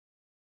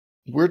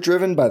We're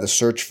driven by the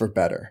search for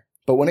better.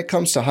 But when it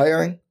comes to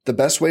hiring, the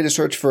best way to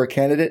search for a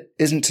candidate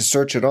isn't to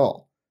search at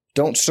all.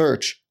 Don't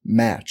search,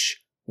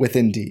 match with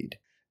Indeed.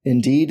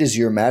 Indeed is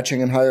your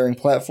matching and hiring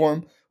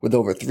platform with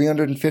over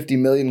 350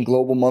 million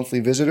global monthly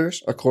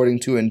visitors,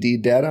 according to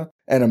Indeed data,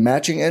 and a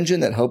matching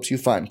engine that helps you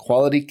find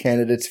quality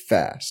candidates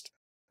fast.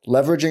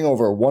 Leveraging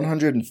over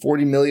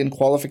 140 million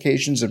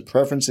qualifications and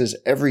preferences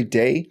every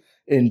day,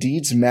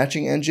 Indeed's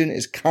matching engine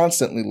is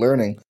constantly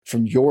learning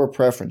from your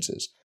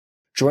preferences.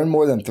 Join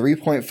more than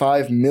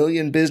 3.5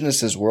 million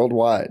businesses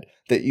worldwide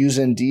that use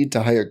Indeed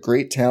to hire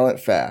great talent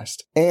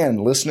fast.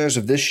 And listeners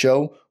of this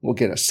show will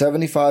get a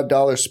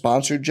 $75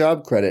 sponsored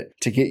job credit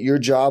to get your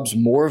jobs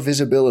more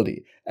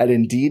visibility at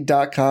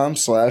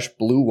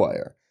Indeed.com/Blue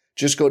Wire.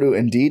 Just go to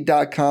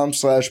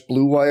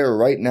Indeed.com/Blue Wire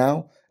right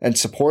now and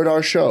support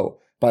our show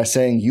by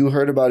saying you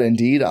heard about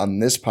Indeed on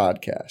this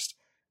podcast.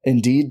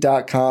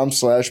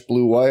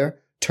 Indeed.com/Blue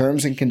Wire.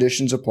 Terms and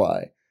conditions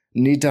apply.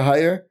 Need to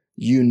hire?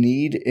 You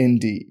need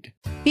Indeed.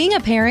 Being a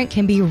parent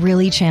can be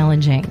really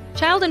challenging.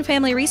 Child and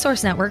Family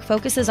Resource Network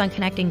focuses on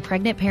connecting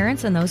pregnant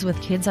parents and those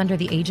with kids under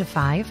the age of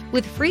 5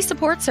 with free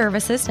support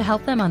services to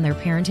help them on their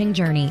parenting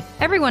journey.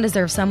 Everyone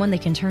deserves someone they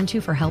can turn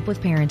to for help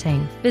with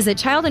parenting. Visit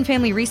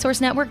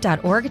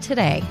childandfamilyresourcenetwork.org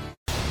today.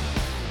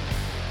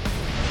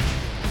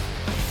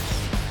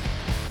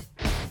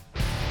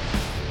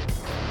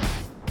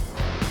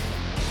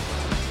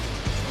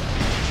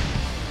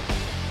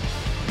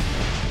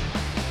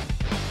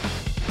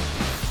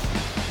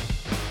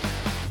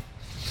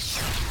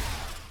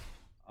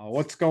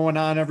 What's going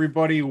on,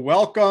 everybody?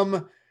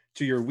 Welcome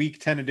to your Week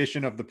 10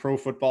 edition of the Pro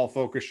Football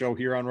Focus Show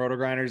here on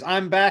RotoGrinders.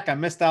 I'm back. I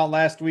missed out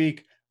last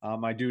week.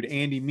 My dude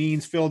Andy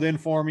Means filled in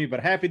for me, but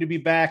happy to be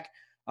back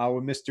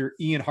with Mr.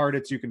 Ian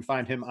Hartitz. You can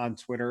find him on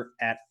Twitter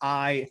at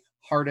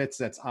iHartitz.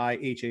 That's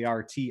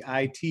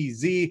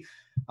IHARTITZ.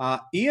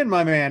 Ian,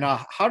 my man,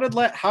 how did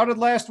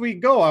last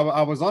week go?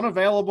 I was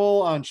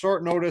unavailable on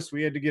short notice.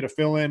 We had to get a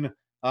fill-in.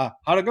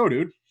 How'd it go,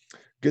 dude?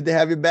 Good to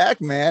have you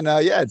back, man.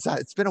 Yeah,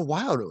 it's been a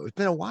while. It's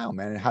been a while,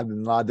 man. I had a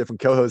lot of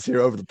different co-hosts here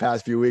over the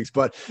past few weeks,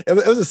 but it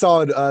was a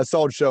solid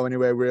show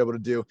anyway. We were able to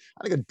do,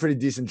 I think, a pretty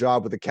decent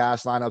job with the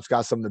cash lineups.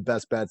 Got some of the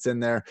best bets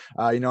in there.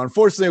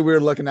 Unfortunately, we were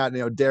looking at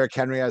Derrick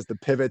Henry as the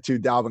pivot to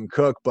Dalvin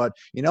Cook, but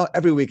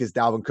every week is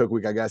Dalvin Cook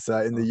week, I guess,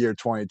 in the year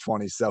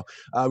 2020. So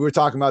we were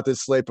talking about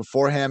this slate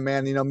beforehand,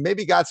 man.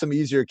 Maybe got some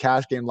easier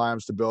cash game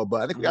lineups to build,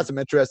 but I think we got some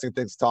interesting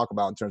things to talk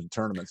about in terms of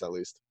tournaments, at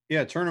least.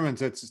 Yeah,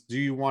 tournaments, do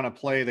you want to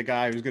play the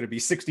guy who's going to be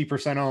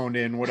 60% owned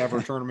in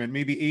whatever tournament,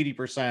 maybe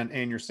 80%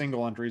 in your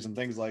single entries and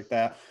things like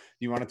that? Do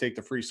you want to take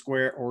the free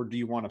square or do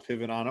you want to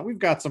pivot on it? We've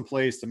got some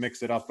plays to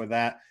mix it up with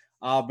that.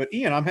 But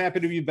Ian, I'm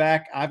happy to be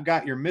back. I've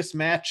got your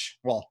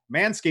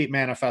Manscaped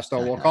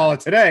manifesto, we'll call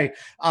it today.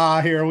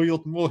 Here,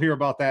 we'll hear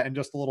about that in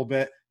just a little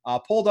bit.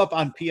 Pulled up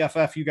on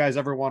PFF. You guys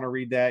ever want to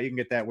read that? You can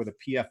get that with a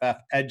PFF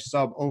Edge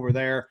sub over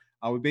there.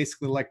 We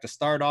basically like to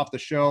start off the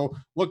show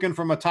looking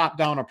from a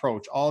top-down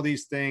approach. All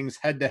these things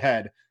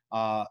head-to-head,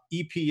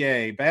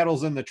 EPA,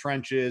 battles in the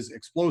trenches,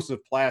 explosive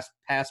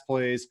pass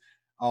plays.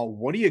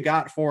 What do you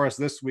got for us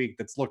this week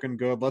that's looking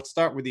good? Let's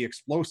start with the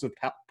explosive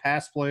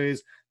pass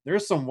plays.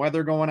 There's some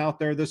weather going out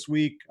there this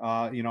week.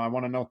 I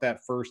want to note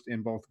that first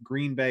in both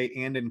Green Bay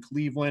and in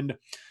Cleveland.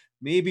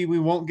 Maybe we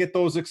won't get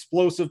those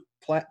explosive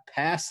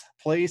pass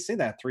plays. Say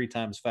that 3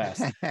 times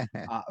fast.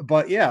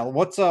 But yeah,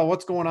 what's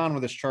going on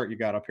with this chart you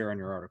got up here on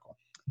your article?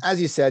 As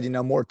you said,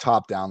 more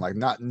top down, like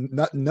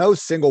no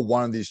single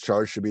one of these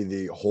charts should be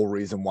the whole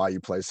reason why you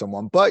play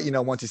someone. But,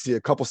 once you see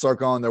a couple start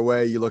going their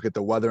way, you look at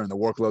the weather and the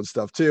workload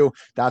stuff too.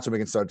 That's when we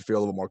can start to feel a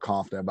little more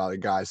confident about a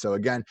guy. So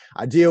again,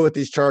 I deal with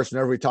these charts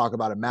whenever we talk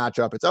about a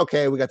matchup. It's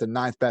okay. We got the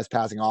 9th best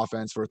passing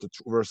offense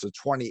versus the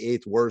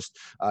 28th worst,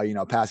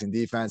 passing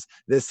defense.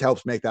 This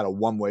helps make that a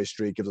one-way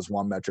street, gives us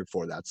one metric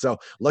for that. So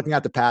looking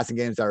at the passing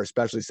games that are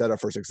especially set up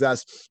for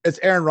success, it's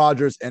Aaron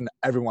Rodgers and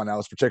everyone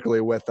else,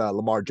 particularly with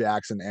Lamar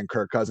Jackson and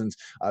Kirk Cousins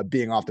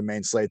being off the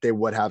main slate. They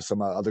would have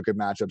some other good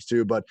matchups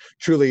too, but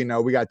truly,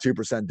 we got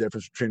 2%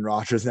 difference between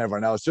Rodgers and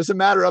everyone else. Just a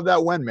matter of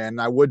that win, man.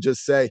 And I would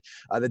just say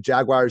the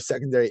Jaguars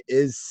secondary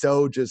is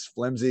so just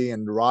flimsy,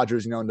 and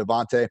Rodgers, and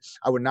Devontae,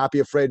 I would not be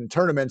afraid in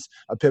tournaments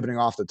of pivoting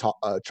off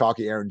the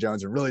chalky Aaron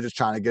Jones and really just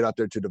trying to get up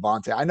there to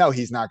Devontae. I know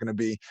he's not going to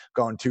be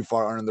going too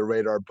far under the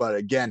radar, but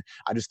again,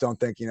 I just don't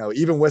think,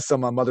 even with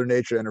some Mother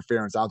Nature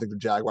interference, I don't think the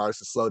Jaguars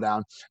can slow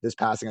down this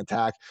passing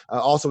attack.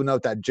 Also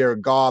note that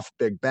Jared Goff,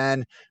 Big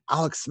Ben,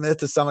 Alex Smith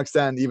to some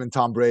extent, even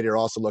Tom Brady are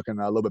also looking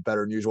a little bit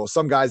better than usual.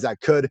 Some guys that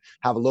could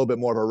have a little bit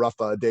more of a rough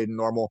day than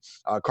normal.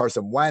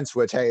 Carson Wentz,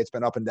 which, hey, it's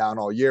been up and down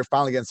all year.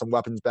 Finally getting some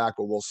weapons back,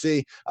 but we'll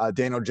see.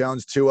 Daniel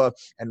Jones, Tua,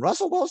 and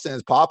Russell Wilson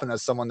is popping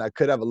as someone that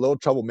could have a little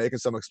trouble making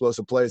some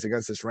explosive plays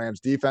against this Rams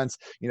defense.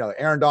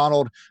 Aaron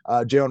Donald,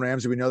 Jalen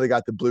Ramsey, we know they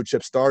got the blue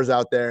chip stars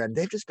out there, and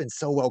they've just been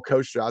so well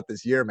coached throughout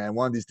this year, man.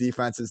 One of these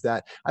defenses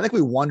that I think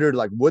we wondered,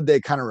 would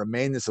they kind of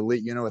remain this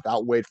elite unit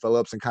without Wade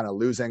Phillips and kind of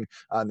losing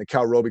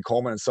Nikel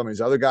Roby-Coleman and some of these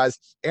other guys?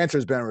 Answer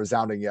has been a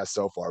resounding yes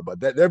so far, but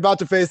they're about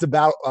to face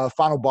the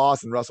final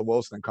boss and Russell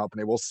Wilson and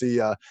company. We'll see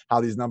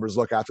how these numbers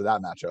look after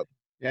that matchup.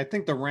 Yeah, I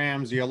think the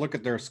Rams, you look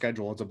at their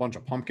schedule, it's a bunch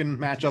of pumpkin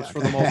matchups for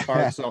the most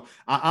part. So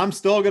I'm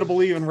still going to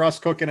believe in Russ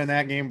cooking in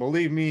that game.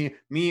 Believe me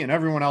and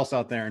everyone else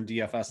out there in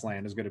DFS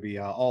land is going to be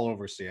all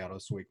over Seattle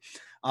this week.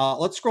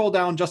 Let's scroll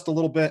down just a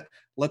little bit.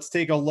 Let's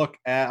take a look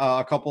at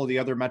a couple of the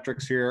other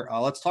metrics here.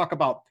 Let's talk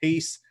about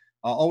pace.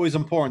 Always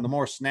important. The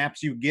more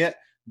snaps you get,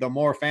 the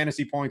more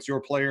fantasy points your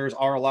players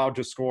are allowed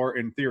to score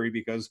in theory,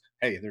 because,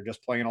 hey, they're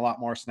just playing a lot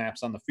more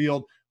snaps on the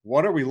field.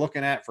 What are we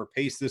looking at for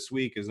pace this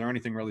week? Is there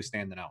anything really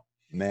standing out?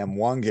 Man,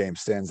 one game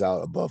stands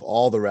out above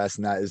all the rest,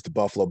 and that is the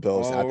Buffalo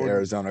Bills at the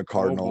Arizona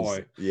Cardinals.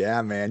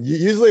 Yeah, man.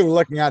 Usually we're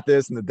looking at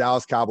this, and the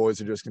Dallas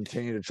Cowboys are just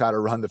continue to try to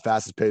run the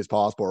fastest pace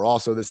possible, or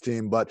also this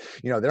team. But,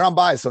 they're on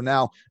bye. So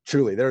now,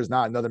 truly, there is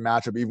not another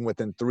matchup even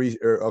within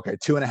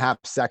 2.5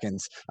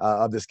 seconds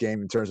of this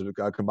game in terms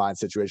of combined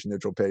situation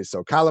neutral pace.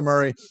 So Kyler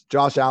Murray,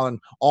 Josh Allen,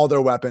 all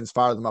their weapons,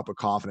 fire them up with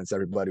confidence,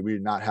 everybody. We do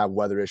not have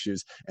weather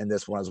issues in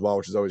this one as well,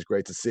 which is always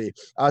great to see.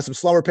 Some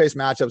slower pace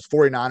matchups,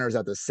 49ers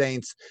at the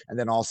Saints, and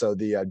then also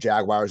the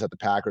Jaguars at the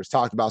Packers.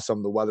 Talked about some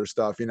of the weather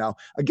stuff.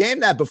 A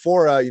game that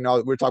before, we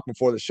were talking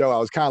before the show, I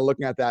was kind of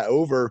looking at that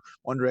over,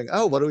 wondering,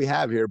 what do we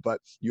have here? But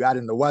you add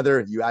in the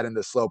weather, you add in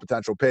the slow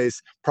potential pace,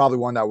 probably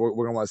one that we're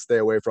going to want to stay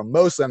away from,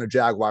 mostly on the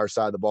Jaguar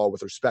side of the ball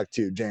with respect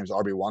to James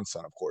RB1's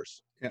son, of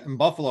course. Yeah, in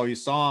Buffalo, you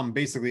saw him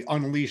basically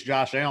unleash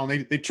Josh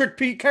Allen. They tricked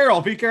Pete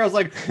Carroll. Pete Carroll's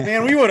like,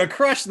 man, we would have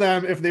crushed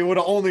them if they would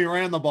have only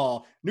ran the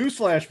ball.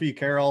 Newsflash, Pete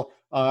Carroll.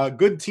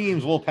 Good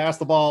teams will pass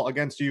the ball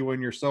against you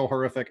when you're so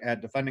horrific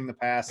at defending the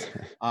pass.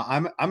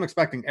 I'm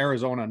expecting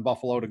Arizona and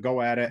Buffalo to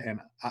go at it,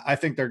 and I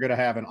think they're going to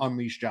have an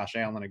unleash Josh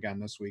Allen again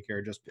this week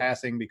here, just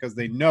passing, because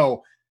they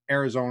know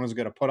Arizona is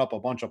going to put up a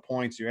bunch of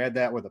points. You add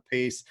that with a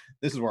pace.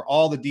 This is where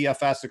all the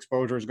DFS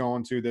exposure is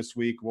going to this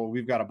week. Well,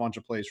 we've got a bunch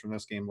of plays from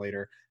this game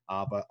later,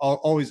 but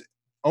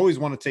always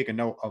want to take a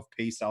note of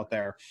pace out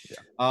there. Yeah.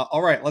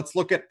 All right, let's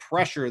look at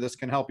pressure. This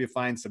can help you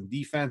find some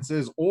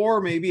defenses,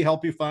 or maybe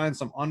help you find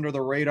some under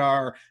the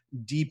radar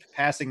deep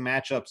passing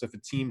matchups if a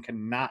team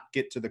cannot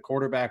get to the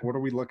quarterback. What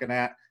are we looking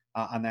at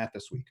on that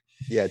this week?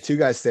 Yeah, two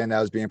guys stand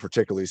out as being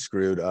particularly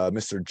screwed.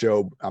 Mr.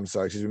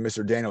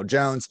 Daniel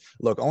Jones.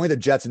 Look, only the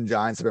Jets and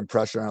Giants have been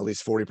pressuring at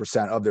least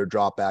 40% of their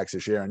dropbacks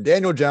this year. And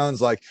Daniel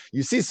Jones, like,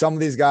 you see some of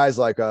these guys,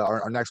 like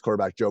our next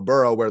quarterback, Joe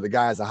Burrow, where the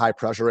guy has a high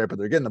pressure rate, but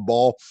they're getting the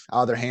ball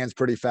out of their hands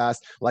pretty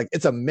fast. Like,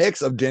 it's a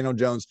mix of Daniel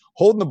Jones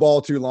holding the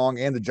ball too long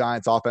and the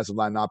Giants offensive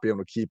line not being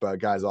able to keep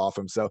guys off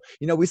him. So,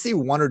 we see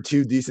one or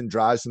two decent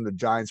drives from the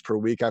Giants per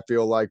week, I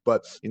feel like.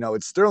 But,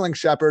 it's Sterling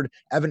Shepard,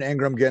 Evan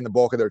Ingram getting the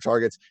bulk of their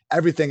targets.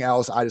 Everything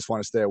else, I just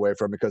want to stay away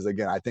from, because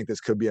again, I think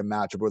this could be a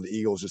matchup where the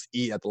Eagles just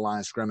eat at the line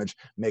of scrimmage,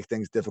 make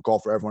things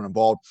difficult for everyone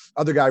involved.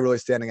 Other guy really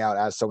standing out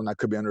as someone that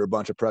could be under a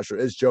bunch of pressure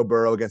is Joe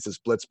Burrow against this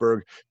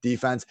Blitzburg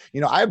defense.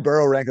 I have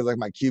Burrow ranked as like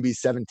my QB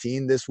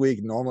 17 this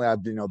week. Normally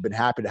I've been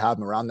happy to have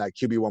him around that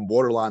QB1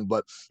 borderline,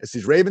 but it's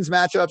these Ravens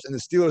matchups and the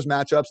Steelers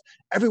matchups.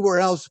 Everywhere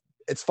else,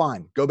 it's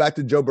fine. Go back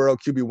to Joe Burrow,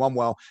 QB1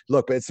 well.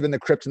 Look, but it's been the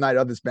kryptonite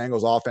of this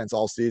Bengals offense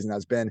all season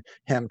has been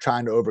him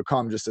trying to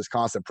overcome just this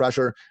constant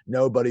pressure.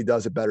 Nobody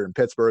does it better in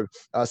Pittsburgh.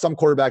 Some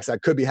quarterbacks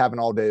that could be having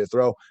all day to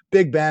throw.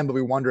 Big Ben, but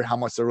we wonder how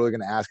much they're really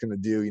going to ask him to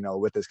do,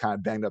 with this kind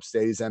of banged up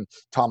state he's in.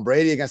 Tom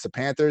Brady against the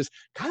Panthers,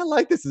 kind of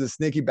like this is a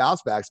sneaky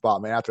bounce back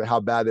spot, man. After how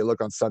bad they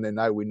look on Sunday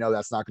night, we know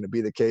that's not going to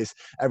be the case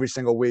every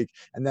single week.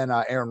 And then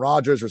Aaron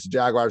Rodgers versus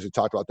Jaguars, we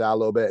talked about that a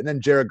little bit. And then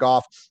Jared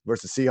Goff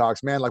versus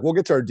Seahawks. Man, like, we'll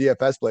get to our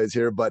DFS plays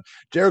here, but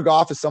Jared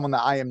Goff is someone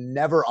that I am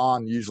never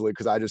on usually,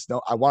 because I just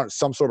know I want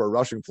some sort of a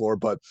rushing floor.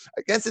 But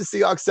against the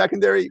Seahawks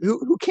secondary,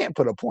 who can't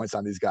put up points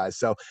on these guys?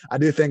 So I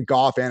do think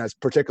Goff and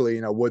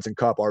particularly Woods and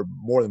Kupp are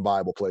more than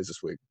viable plays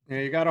this week. Yeah,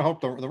 you got to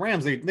hope the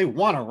Rams, they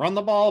want to run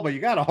the ball, but you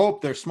got to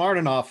hope they're smart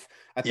enough.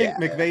 I think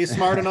McVay's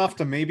smart enough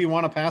to maybe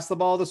want to pass the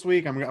ball this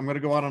week. I'm going to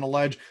go out on a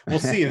ledge. We'll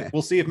see if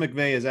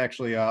McVay is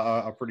actually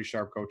a pretty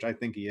sharp coach. I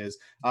think he is.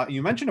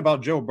 You mentioned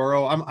about Joe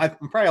Burrow. I'm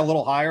probably a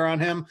little higher on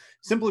him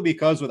simply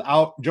because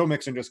without Joe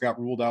Mixon just got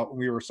ruled out.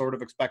 We were sort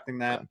of expecting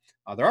that.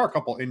 There are a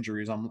couple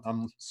injuries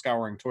I'm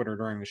scouring Twitter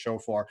during the show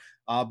for.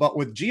 But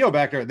with Gio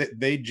back there,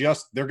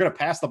 they're going to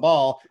pass the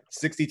ball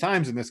 60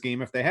 times in this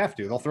game if they have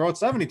to. They'll throw it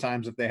 70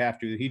 times if they have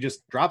to. He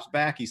just drops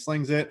back. He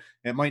slings it.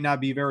 It might not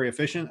be very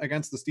efficient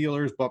against the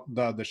Steelers, but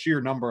the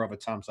sheer number of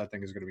attempts I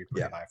think is going to be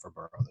pretty high for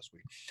Burrow this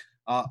week.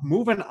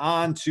 Moving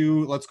on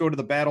to, let's go to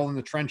the battle in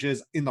the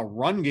trenches in the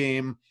run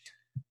game.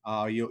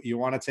 You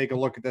want to take a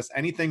look at this.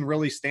 Anything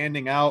really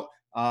standing out?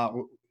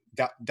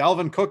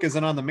 Dalvin Cook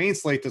isn't on the main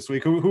slate this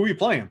week. Who are you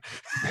playing?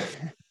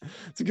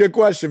 It's a good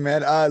question,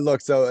 man.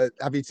 Look, so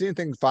have you seen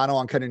anything final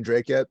on Kenyon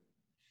Drake yet?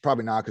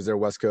 Probably not, because they're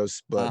West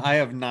Coast. But I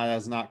have not.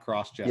 Has not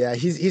crossed yet. Yeah,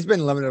 he's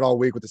been limited all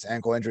week with this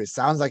ankle injury.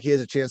 Sounds like he has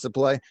a chance to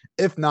play.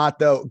 If not,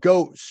 though,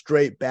 go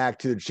straight back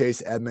to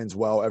Chase Edmonds.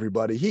 Well,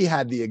 everybody, he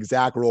had the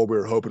exact role we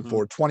were hoping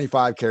for: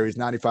 25 carries,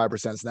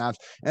 95% snaps.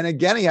 And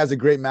again, he has a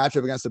great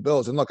matchup against the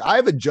Bills. And look,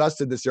 I've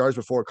adjusted this yards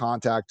before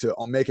contact to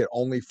make it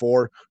only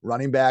 4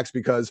 running backs,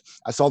 because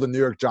I saw the New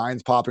York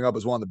Giants popping up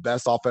as one of the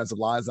best offensive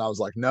lines, and I was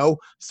like, no,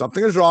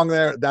 something is wrong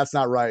there. That's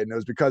not right. And it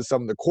was because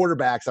some of the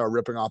quarterbacks that were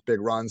ripping off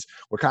big runs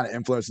were kind of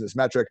influenced noticed in this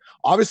metric.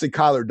 Obviously,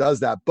 Kyler does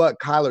that, but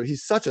Kyler,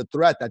 he's such a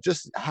threat that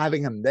just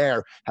having him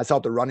there has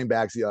helped the running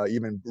backs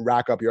even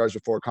rack up yards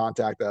before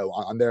contact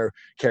on their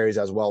carries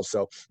as well.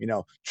 So,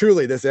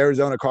 truly this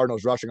Arizona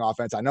Cardinals rushing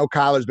offense. I know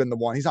Kyler's been the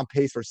one. He's on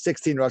pace for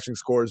 16 rushing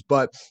scores,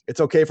 but it's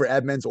okay for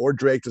Edmonds or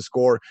Drake to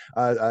score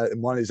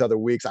in one of these other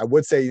weeks. I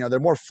would say, they're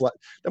more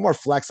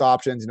flex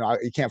options.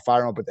 You can't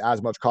fire them up with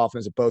as much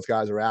confidence if both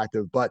guys are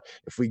active. But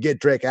if we get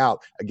Drake out,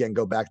 again,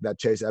 go back to that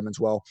Chase Edmonds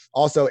well.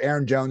 Also,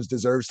 Aaron Jones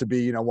deserves to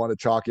be, one of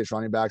the chalkiest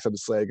running backs of the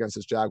slate against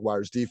this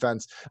Jaguars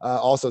defense.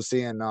 Also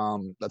seeing,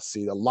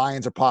 the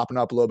Lions are popping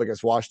up a little bit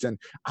against Washington.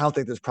 I don't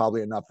think there's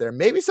probably enough there.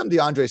 Maybe some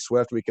DeAndre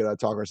Swift we could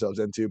talk ourselves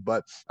into,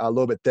 but a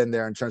little bit thin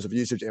there in terms of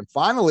usage. And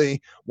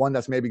finally, one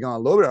that's maybe going a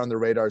little bit on the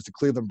radar is the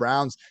Cleveland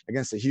Browns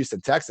against the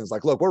Houston Texans.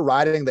 Like, look, we're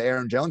riding the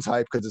Aaron Jones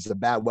hype because it's a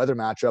bad weather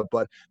matchup,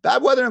 but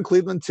bad weather in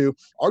Cleveland too,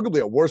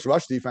 arguably a worse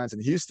rush defense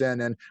in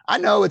Houston. And I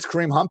know it's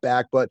Kareem Hunt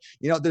back, but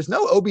there's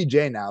no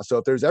OBJ now. So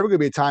if there's ever going to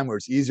be a time where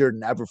it's easier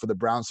than ever for the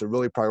Browns to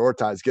really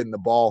prioritize getting the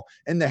ball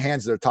in the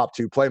hands of their top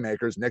two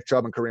playmakers, Nick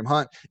Chubb and Kareem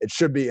Hunt, it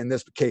should be in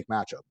this cake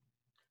matchup.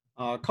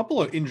 A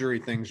couple of injury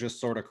things just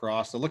sort of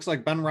crossed. It looks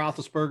like Ben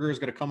Roethlisberger is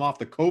going to come off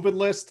the COVID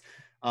list.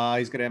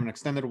 He's going to have an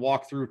extended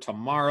walkthrough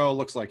tomorrow.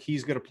 Looks like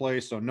he's going to play,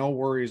 so no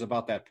worries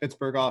about that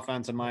Pittsburgh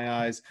offense in my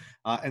eyes.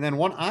 And then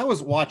one I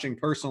was watching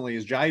personally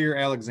is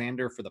Jair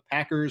Alexander for the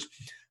Packers.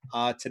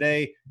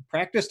 Today,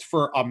 practiced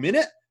for a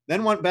minute,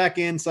 then went back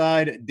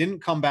inside,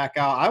 didn't come back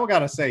out. I got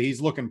to say,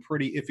 he's looking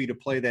pretty iffy to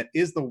play. That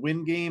is the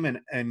win game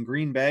in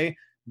Green Bay,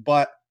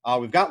 but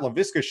we've got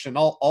Laviska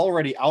Shenault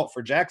already out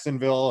for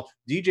Jacksonville.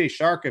 DJ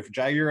Shark, if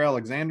Jair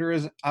Alexander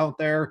is out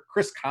there,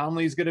 Chris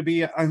Conley is going to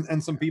be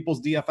in some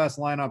people's DFS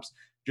lineups.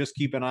 Just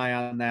keep an eye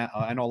on that.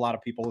 I know a lot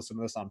of people listen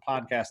to this on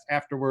podcast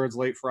afterwards,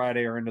 late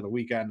Friday or into the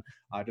weekend.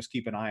 Just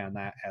keep an eye on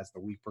that as the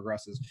week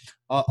progresses.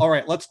 All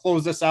right, let's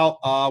close this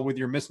out with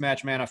your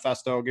mismatch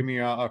manifesto. Give me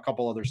a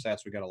couple other stats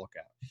we got to look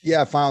at.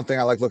 Yeah, final thing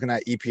I like looking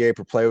at EPA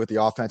per play with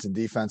the offense and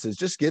defenses.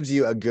 Just gives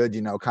you a good,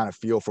 kind of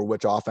feel for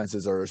which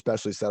offenses are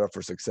especially set up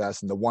for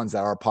success and the ones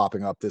that are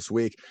popping up this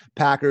week.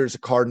 Packers,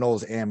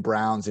 Cardinals, and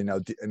Browns, and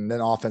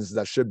then offenses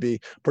that should be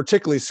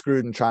particularly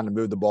screwed in trying to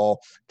move the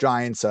ball.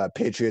 Giants,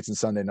 Patriots, and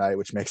Sunday night,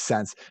 which makes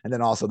sense. And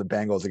then also the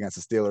Bengals against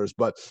the Steelers.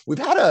 But we've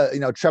had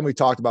a trend we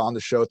talked about on the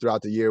show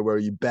throughout the year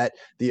where you bet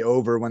the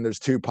over when there's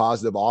two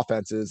positive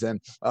offenses, and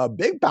a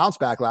big bounce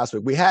back last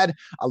week. We had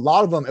a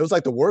lot of them. It was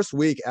like the worst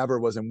week ever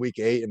was in week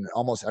 8, and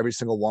almost every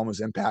single one was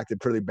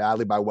impacted pretty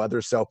badly by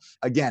weather. So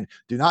again,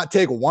 do not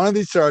take one of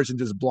these charts and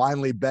just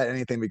blindly bet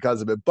anything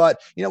because of it. But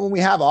when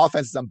we have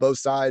offenses on both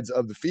sides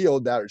of the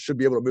field that should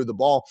be able to move the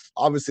ball,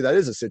 obviously that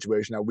is a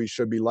situation that we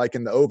should be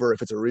liking the over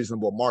if it's a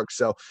reasonable mark.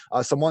 So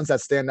some ones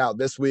that stand out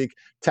this week: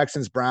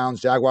 Texans,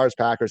 Browns, Jaguars,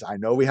 Packers. I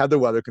know we have the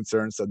weather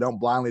concerns, so don't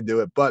blindly do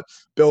it. But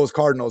Bills,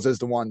 Cardinals is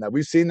the one that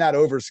we've seen that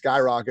over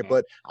skyrocket,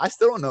 but I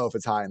still don't know if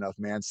it's high enough,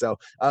 man. So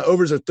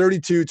overs are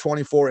 32,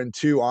 24, and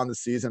 2 on the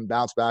season.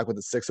 Bounce back with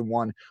a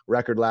 6-1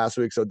 record last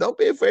week. So don't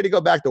be afraid to go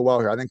back to well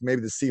here. I think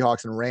maybe the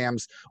Seahawks and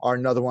Rams are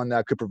another one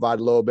that could provide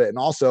a little bit. And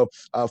also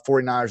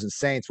 49ers and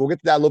Saints. We'll get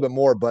to that a little bit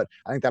more, but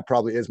I think that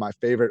probably is my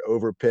favorite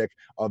over pick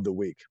of the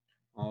week.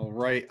 All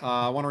right.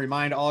 I want to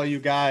remind all you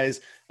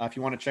guys, if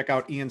you want to check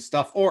out Ian's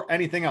stuff or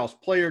anything else,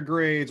 player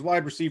grades,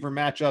 wide receiver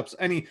matchups,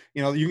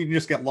 you can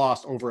just get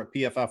lost over at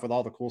PFF with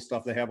all the cool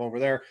stuff they have over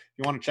there. If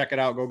you want to check it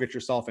out, go get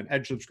yourself an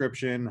Edge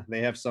subscription.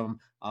 They have some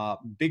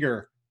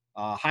bigger,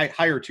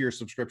 higher tier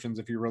subscriptions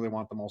if you really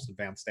want the most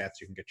advanced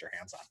stats you can get your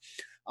hands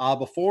on.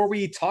 Before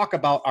we talk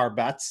about our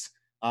bets,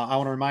 I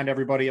want to remind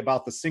everybody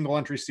about the single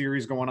entry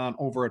series going on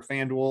over at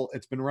FanDuel.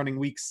 It's been running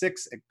week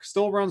 6. It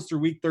still runs through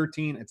week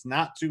 13. It's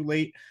not too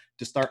late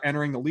to start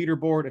entering the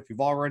leaderboard. If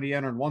you've already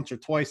entered once or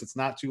twice, it's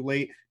not too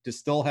late to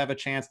still have a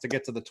chance to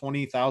get to the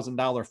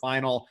 $20,000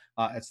 final.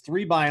 It's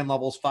 3 buy-in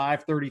levels,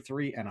 $5,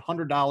 $33, and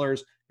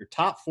 $100. Your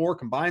top 4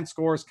 combined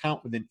scores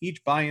count within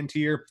each buy-in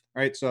tier.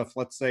 All right, so if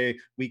let's say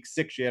week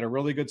 6 you had a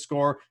really good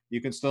score,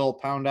 you can still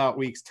pound out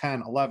weeks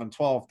 10, 11,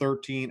 12,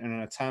 13 in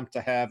an attempt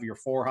to have your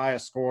 4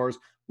 highest scores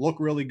look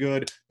really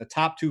good. The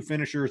top 2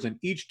 finishers in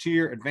each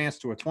tier advance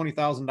to a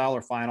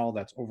 $20,000 final.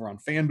 That's over on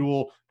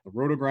FanDuel, the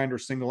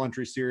RotoGrinders single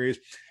entry series.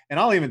 And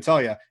I'll even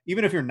tell you,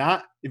 even if you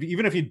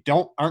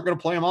aren't going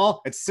to play them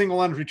all, it's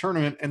single entry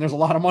tournament, and there's a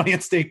lot of money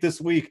at stake this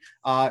week,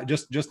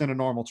 just in a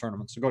normal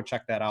tournament. So go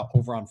check that out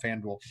over on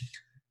FanDuel.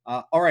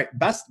 All right,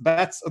 best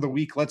bets of the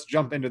week. Let's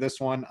jump into this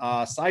one.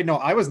 Side note,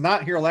 I was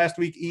not here last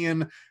week,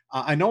 Ian.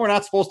 I know we're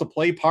not supposed to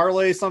play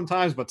parlays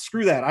sometimes, but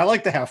screw that. I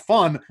like to have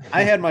fun.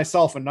 I had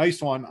myself a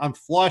nice one. I'm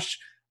flush.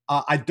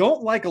 I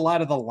don't like a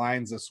lot of the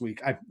lines this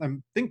week. I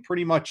think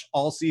pretty much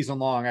all season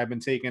long I've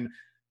been taking,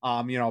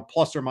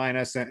 plus or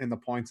minus in the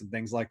points and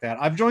things like that.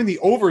 I've joined the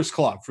overs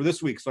club for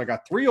this week. So I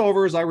got 3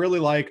 overs I really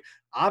like.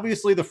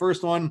 Obviously, the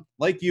first one,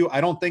 like you,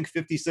 I don't think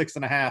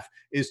 56.5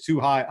 is too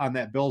high on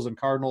that Bills and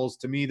Cardinals.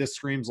 To me, this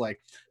screams like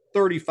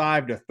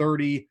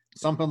 35-30,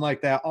 something like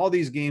that. All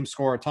these games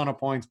score a ton of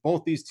points.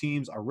 Both these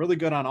teams are really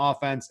good on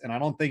offense, and I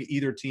don't think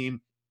either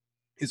team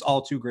is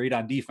all too great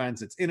on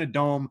defense. It's in a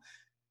dome.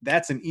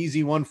 That's an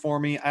easy one for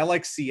me. I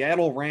like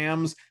Seattle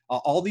Rams.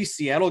 All these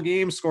Seattle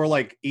games score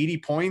like 80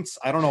 points.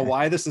 I don't know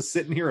why this is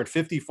sitting here at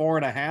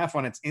 54.5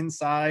 when it's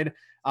inside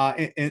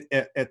at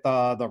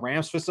the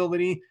Rams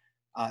facility.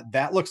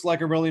 That looks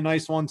like a really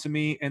nice one to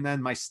me. And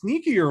then my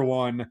sneakier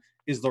one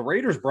is the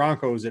Raiders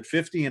Broncos at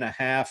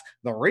 50.5.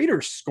 The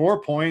Raiders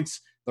score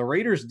points. The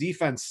Raiders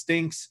defense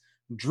stinks.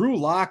 Drew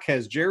Lock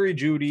has Jerry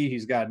Jeudy.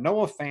 He's got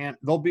Noah Fant.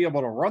 They'll be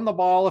able to run the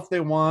ball if they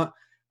want.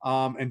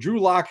 And Drew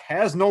Lock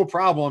has no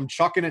problem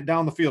chucking it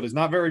down the field. He's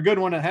not very good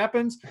when it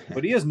happens,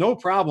 but he has no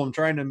problem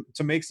trying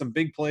to make some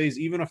big plays,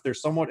 even if they're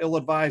somewhat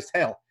ill-advised.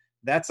 Hell,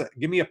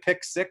 give me a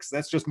pick six.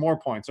 That's just more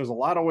points. There's a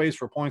lot of ways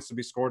for points to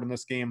be scored in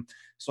this game.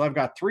 So I've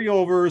got 3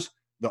 overs,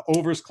 the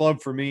overs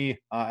club for me.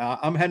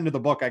 I'm heading to the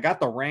book. I got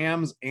the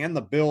Rams and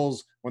the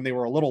Bills when they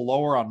were a little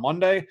lower on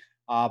Monday.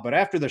 But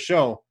after the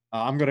show,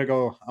 I'm going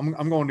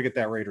to get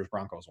that Raiders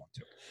Broncos one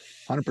too.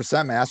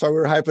 100%, man. That's why we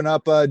were hyping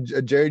up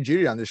Jerry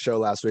Jeudy on this show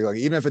last week. Like,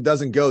 even if it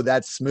doesn't go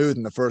that smooth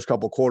in the first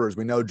couple quarters,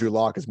 we know Drew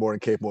Lock is more than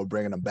capable of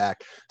bringing them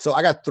back. So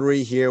I got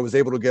 3 here. Was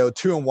able to go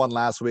 2-1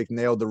 last week.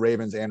 Nailed the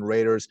Ravens and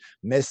Raiders.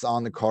 Missed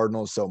on the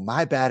Cardinals. So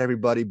my bad,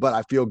 everybody. But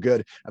I feel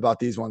good about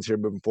these ones here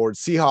moving forward.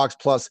 Seahawks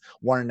plus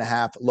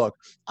 1.5. Look,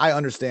 I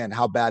understand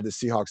how bad the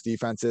Seahawks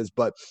defense is,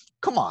 but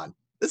come on.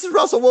 This is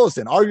Russell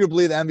Wilson,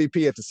 arguably the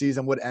MVP if the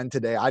season would end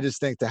today. I just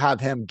think to have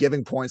him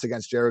giving points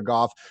against Jared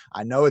Goff,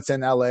 I know it's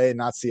in LA,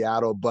 not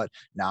Seattle, but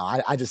no,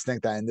 I just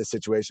think that in this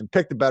situation,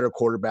 pick the better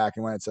quarterback,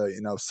 and when it's a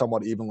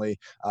somewhat evenly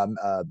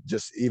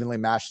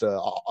matched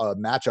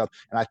matchup.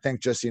 And I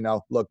think just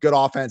look, good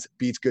offense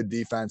beats good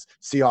defense.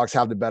 Seahawks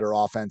have the better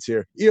offense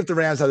here. Even if the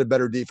Rams have the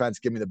better defense,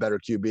 give me the better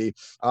QB.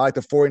 I like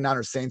the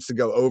 49ers Saints to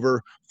go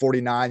over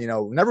 49.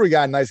 Whenever we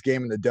got a nice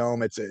game in the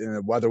dome, it's in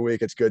a weather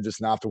week. It's good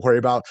just not to worry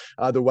about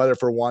the weather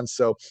for once.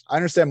 So I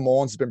understand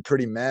Mullins has been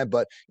pretty mad,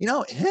 but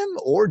him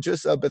or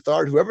just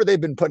Bethard, whoever they've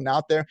been putting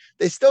out there,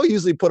 they still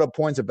usually put up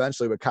points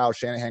eventually with Kyle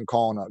Shanahan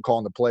calling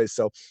the plays.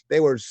 So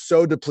they were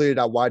so depleted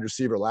at wide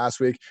receiver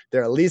last week.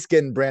 They're at least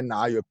getting Brandon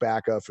Ayuk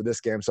back for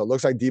this game. So it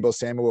looks like Deebo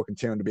Samuel will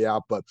continue to be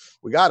out, but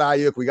we got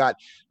Ayuk, we got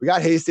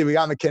Hasty, we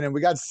got McKinnon, we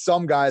got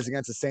some guys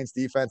against the Saints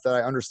defense that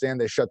I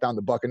understand they shut down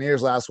the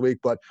Buccaneers last week,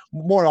 but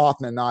more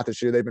often than not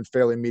this year, they've been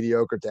fairly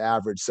mediocre to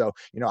average. So,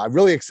 I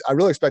really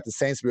expect the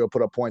Saints to be able to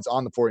put up points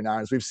on the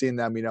 49ers. We've seen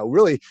them,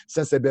 really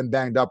since they've been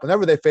banged up.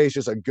 Whenever they face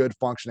just a good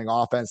functioning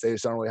offense, they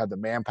just don't really have the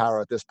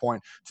manpower at this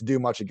point to do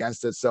much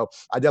against it. So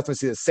I definitely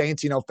see the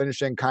Saints,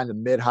 finishing kind of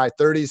mid-high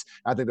 30s.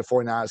 I think the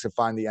 49ers can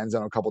find the end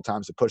zone a couple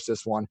times to push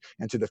this one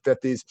into the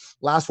 50s.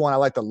 Last one, I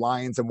like the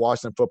Lions and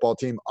Washington football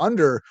team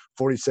under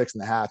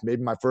 46.5.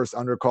 Maybe my first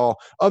under call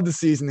of the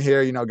season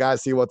here.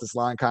 Guys, see what this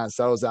line kind of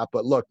settles at.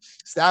 But look,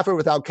 Stafford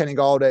without Kenny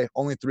Galladay,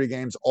 only 3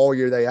 games all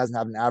year that he hasn't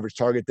had an average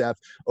target depth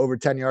over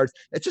 10 yards.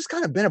 It's just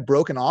kind of been a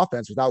broken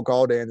offense without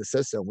Galladay in the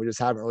system. We just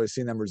haven't really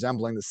seen them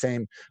resembling the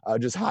same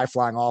just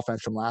high-flying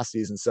offense from last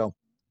season. So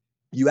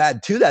you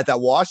add to that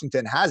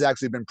Washington has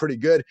actually been pretty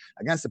good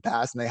against the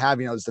pass, and they have,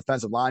 this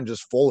defensive line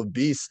just full of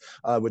beasts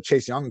with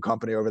Chase Young and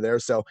company over there.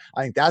 So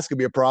I think that's going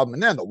to be a problem.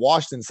 And then the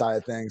Washington side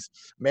of things,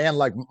 man,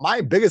 like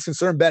my biggest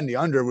concern betting the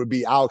under would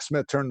be Alex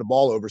Smith turning the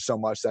ball over so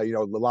much that,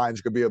 the Lions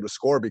could be able to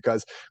score,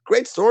 because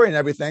great story and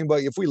everything.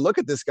 But if we look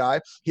at this guy,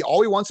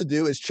 all he wants to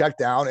do is check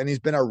down, and he's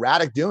been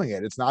erratic doing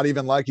it. It's not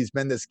even like he's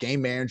been this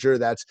game manager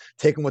that's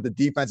taking what the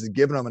defense is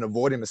giving him and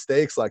avoiding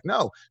mistakes. Like,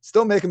 no,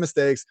 still making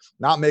mistakes,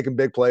 not making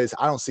big plays.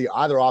 I don't see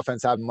either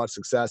offense having much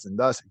success, and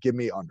thus give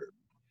me under.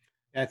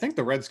 I think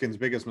the Redskins'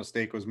 biggest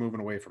mistake was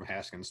moving away from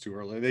Haskins too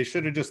early. They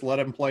should have just let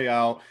him play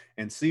out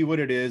and see what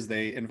it is.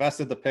 They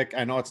invested the pick.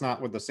 I know it's not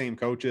with the same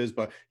coaches,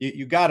 but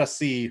you got to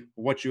see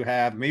what you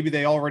have. Maybe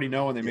they already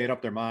know and they made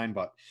up their mind,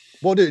 but.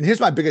 Well, dude, and here's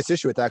my biggest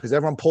issue with that, because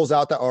everyone pulls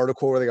out that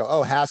article where they go,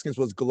 oh, Haskins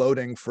was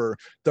gloating for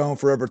throwing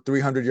for over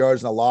 300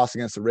 yards in a loss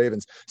against the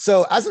Ravens.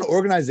 So as an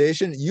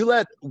organization, you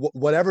let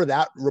whatever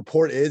that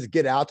report is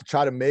get out to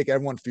try to make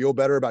everyone feel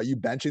better about you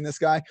benching this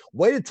guy.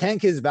 Way to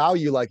tank his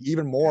value like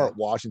even more at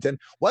Washington.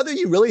 Whether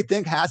you really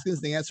think Haskins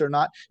is the answer or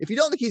not, if you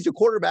don't think he's your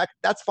quarterback,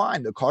 that's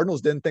fine. The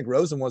Cardinals didn't think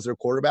Rosen was their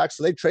quarterback,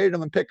 so they traded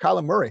him and picked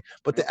Kyler Murray.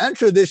 But to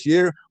enter this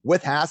year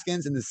with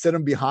Haskins and to sit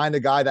him behind a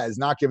guy that is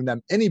not giving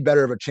them any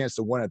better of a chance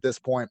to win at this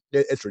point,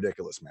 it's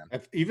ridiculous, man.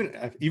 Even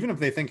if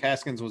they think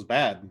Haskins was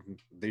bad,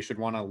 they should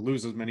want to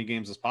lose as many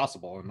games as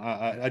possible. And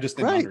I just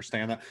didn't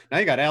understand that. Now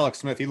you got Alex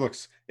Smith. He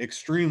looks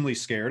extremely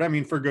scared. I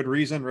mean, for good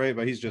reason, right?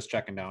 But he's just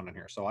checking down in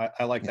here. So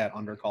I like that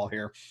under call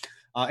here.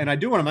 And I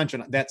do want to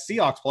mention that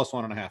Seahawks plus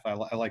 1.5.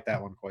 I like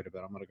that one quite a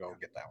bit. I'm going to go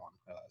get that one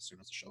as soon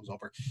as the show's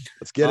over.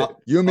 Let's get it.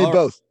 You and me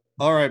both.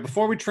 All right.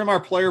 Before we trim our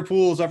player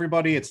pools,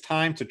 everybody, it's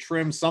time to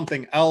trim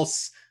something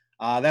else.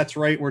 That's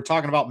right. We're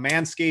talking about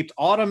Manscaped.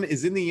 Autumn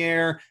is in the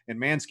air, and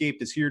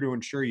Manscaped is here to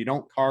ensure you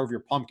don't carve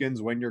your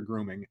pumpkins when you're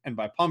grooming. And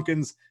by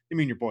pumpkins, I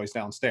mean your boys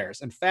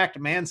downstairs. In fact,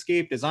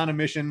 Manscaped is on a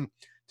mission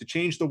to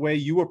change the way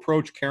you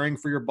approach caring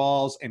for your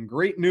balls. And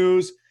great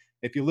news,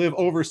 if you live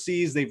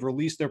overseas, they've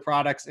released their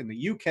products in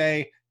the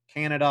UK,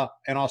 Canada,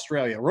 and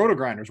Australia.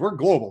 RotoGrinders, we're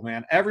global,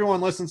 man.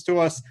 Everyone listens to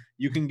us.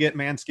 You can get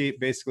Manscaped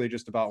basically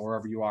just about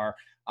wherever you are.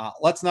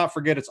 Let's not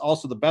forget, it's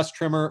also the best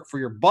trimmer for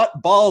your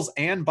butt, balls,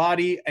 and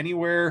body.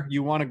 Anywhere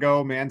you want to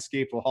go,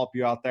 Manscaped will help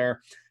you out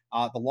there.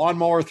 The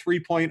Lawnmower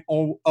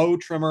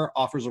 3.0 trimmer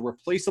offers a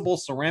replaceable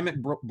ceramic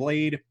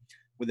blade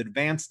with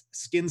advanced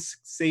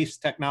skin-safe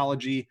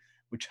technology,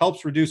 which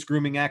helps reduce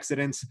grooming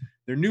accidents.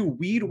 Their new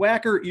Weed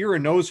Whacker ear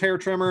and nose hair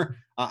trimmer.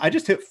 I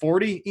just hit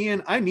 40,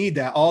 Ian. I need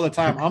that all the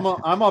time.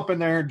 I'm up in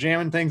there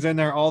jamming things in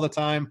there all the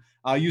time.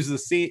 Use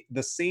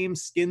the same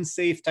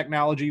skin-safe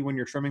technology when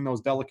you're trimming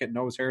those delicate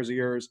nose hairs of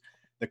yours.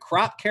 The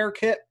Crop Care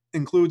Kit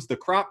includes the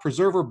Crop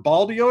Preserver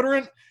Ball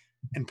Deodorant,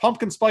 and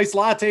pumpkin spice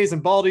lattes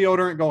and ball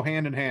deodorant go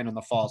hand in hand in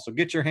the fall. So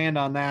get your hand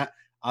on that.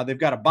 They've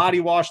got a body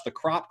wash, the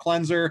Crop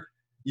Cleanser.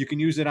 You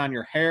can use it on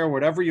your hair,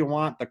 whatever you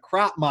want. The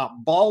Crop Mop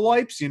ball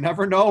wipes. You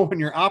never know when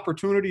your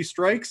opportunity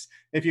strikes.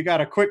 If you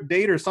got a quick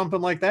date or something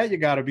like that, you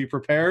got to be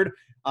prepared.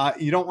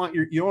 You don't want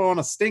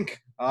to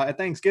stink at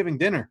Thanksgiving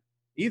dinner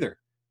either.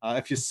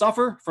 If you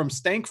suffer from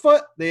stank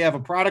foot, they have a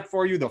product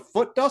for you, the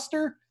Foot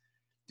Duster.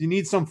 You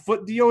need some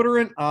foot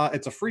deodorant.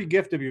 It's a free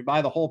gift if you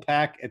buy the whole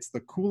pack. It's the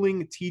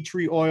cooling tea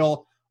tree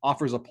oil.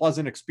 Offers a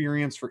pleasant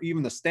experience for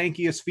even the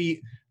stankiest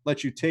feet.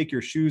 Lets you take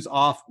your shoes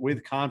off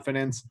with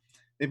confidence.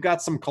 They've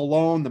got some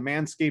cologne, the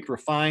Manscaped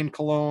Refined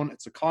Cologne.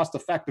 It's a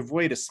cost-effective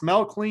way to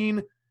smell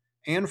clean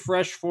and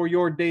fresh for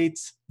your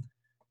dates.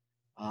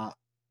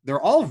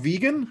 They're all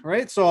vegan,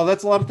 right? So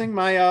that's a lot of things.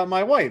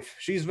 My wife,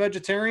 she's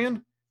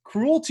vegetarian,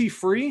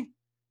 cruelty-free,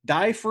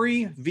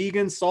 dye-free,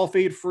 vegan,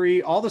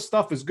 sulfate-free. All this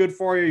stuff is good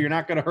for you. You're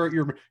not going to hurt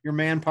your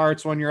man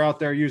parts when you're out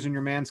there using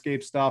your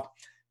Manscaped stuff.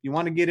 You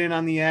want to get in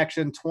on the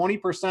action,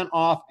 20%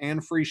 off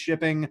and free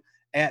shipping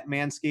at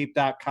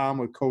manscaped.com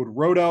with code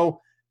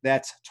ROTO.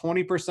 That's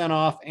 20%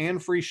 off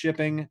and free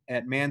shipping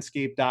at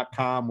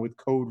manscaped.com with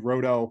code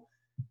ROTO.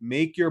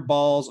 Make your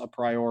balls a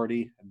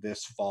priority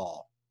this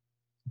fall.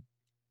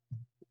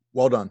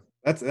 Well done.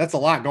 That's a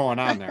lot going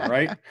on there,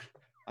 right?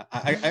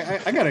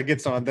 I gotta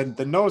get some.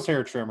 The nose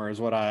hair trimmer is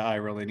what I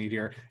really need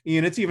here,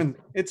 Ian.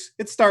 It's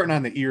starting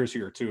on the ears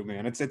here too,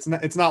 man. It's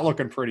not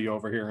looking pretty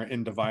over here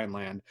in Divine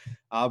Land.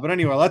 But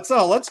anyway,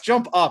 let's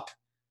jump up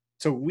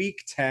to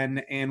week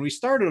 10, and we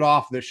started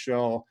off this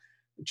show.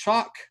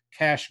 Chalk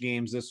cash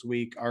games this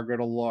week are going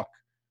to look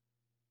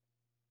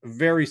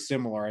very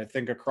similar, I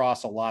think,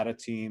 across a lot of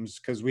teams,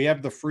 because we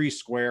have the free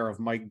square of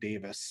Mike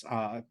Davis,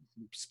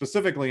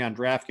 specifically on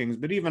DraftKings,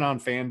 but even on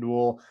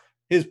FanDuel.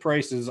 His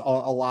price is a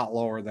lot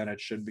lower than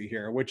it should be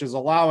here, which is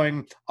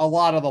allowing a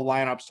lot of the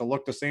lineups to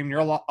look the same.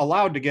 You're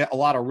allowed to get a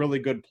lot of really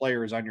good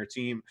players on your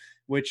team,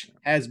 which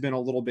has been a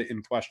little bit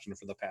in question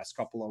for the past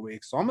couple of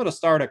weeks. So I'm going to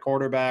start at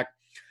quarterback.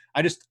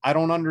 I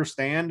don't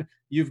understand.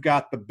 You've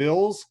got the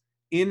Bills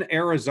in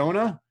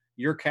Arizona,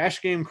 your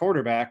cash game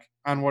quarterback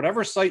on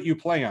whatever site you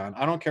play on.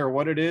 I don't care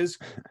what it is.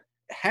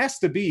 It has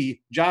to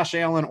be Josh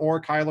Allen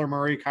or Kyler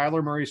Murray.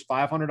 Kyler Murray's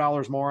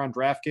 $500 more on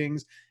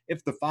DraftKings.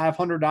 If the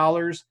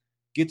 $500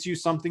 gets you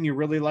something you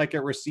really like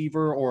at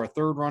receiver or a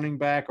third running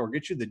back or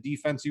get you the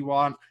defense you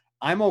want,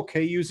 I'm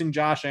okay using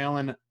Josh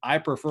Allen. I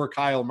prefer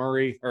Kyler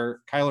Murray,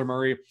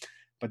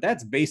 but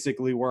that's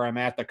basically where I'm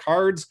at. The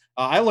Cards,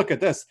 I look at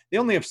this. They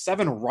only have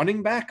 7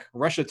 running back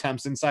rush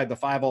attempts inside the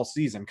 5 all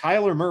season.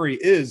 Kyler Murray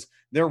is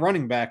their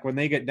running back when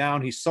they get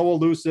down. He's so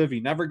elusive.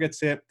 He never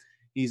gets hit.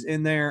 He's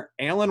in there.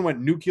 Allen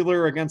went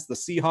nuclear against the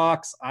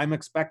Seahawks. I'm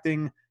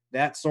expecting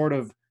that sort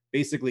of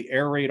basically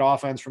air raid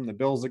offense from the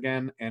Bills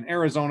again. And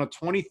Arizona,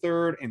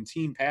 23rd in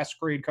team pass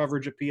grade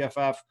coverage at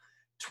PFF,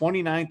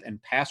 29th in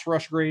pass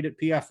rush grade at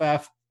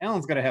PFF.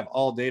 Allen's got to have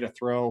all day to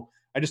throw.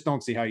 I just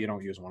don't see how you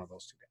don't use one of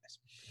those two guys.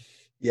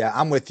 Yeah,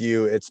 I'm with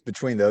you. It's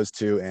between those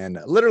two and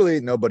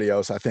literally nobody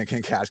else, I think,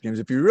 in cash games.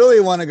 If you really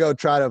want to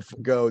try to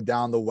go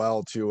down the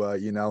well to,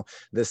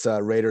 this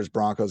Raiders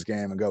Broncos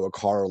game and go with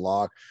Carr or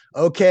Lock,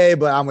 okay,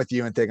 but I'm with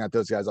you and thinking that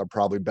those guys are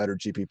probably better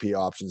GPP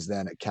options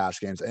than cash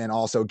games. And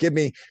also give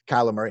me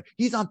Kyler Murray.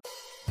 He's on.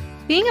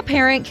 Being a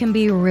parent can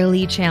be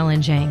really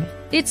challenging.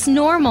 It's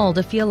normal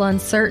to feel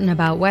uncertain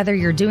about whether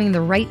you're doing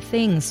the right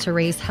things to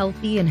raise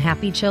healthy and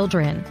happy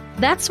children.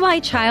 That's why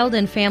Child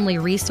and Family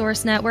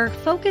Resource Network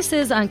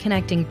focuses on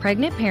connecting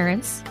pregnant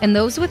parents and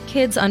those with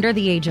kids under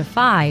the age of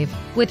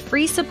 5 with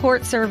free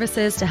support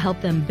services to help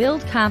them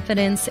build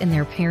confidence in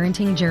their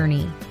parenting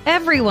journey.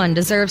 Everyone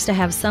deserves to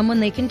have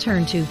someone they can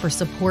turn to for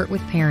support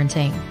with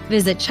parenting.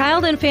 Visit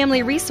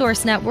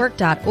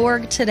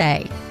childandfamilyresourcenetwork.org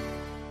today.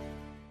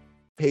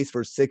 Pace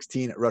for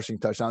 16 rushing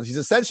touchdowns. He's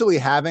essentially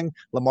having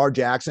Lamar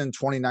Jackson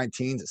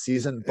 2019's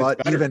season, but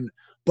even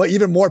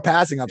more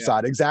passing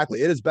upside. Yeah.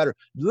 Exactly. It is better.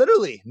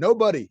 Literally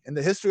nobody in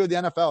the history of the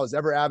NFL has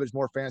ever averaged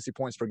more fantasy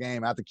points per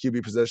game at the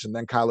QB position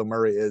than Kyler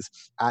Murray is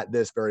at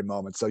this very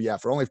moment. So yeah,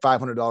 for only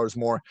 $500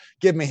 more,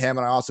 give me him.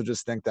 And I also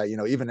just think that,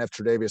 even if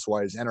Tre'Davious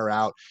White is in or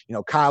out,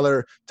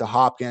 Kyler to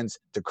Hopkins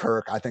to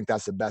Kirk, I think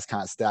that's the best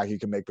kind of stack you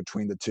can make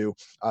between the two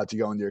to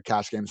go into your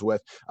cash games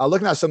with.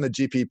 Looking at some of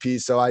the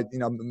GPPs. So I,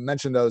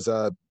 mentioned those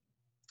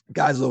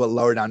Guys a little bit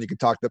lower down, you can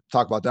talk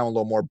about them a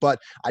little more. But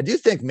I do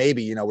think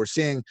maybe, we're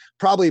seeing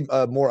probably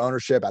more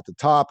ownership at the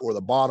top or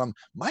the bottom.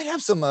 Might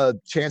have some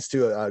chance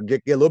to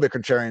get a little bit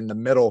contrarian in the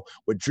middle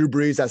with Drew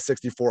Brees at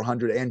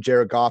 6,400 and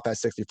Jared Goff at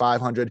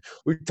 6,500.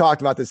 We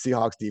talked about the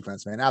Seahawks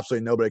defense, man.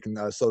 Absolutely nobody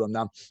can slow them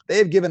down. They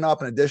have given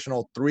up an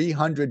additional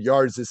 300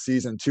 yards this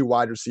season to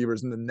wide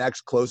receivers in the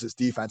next closest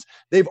defense.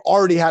 They've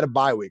already had a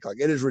bye week. Like,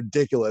 it is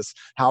ridiculous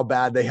how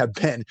bad they have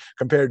been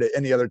compared to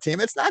any other team.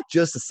 It's not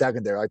just the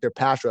secondary. Like, their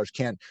pass rush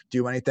can't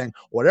do anything,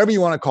 whatever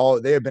you want to call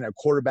it. They have been a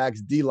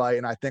quarterback's delight.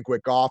 And I think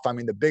with Goff, I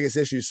mean, the biggest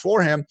issues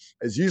for him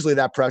is usually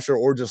that pressure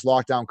or just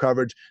lockdown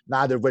coverage,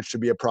 neither of which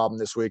should be a problem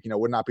this week.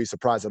 Would not be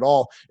surprised at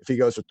all if he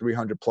goes for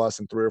 300 plus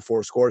and 3 or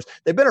 4 scores.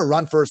 They've been a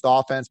run first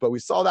offense, but we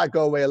saw that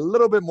go away a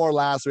little bit more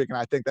last week. And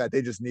I think that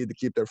they just need to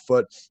keep their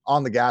foot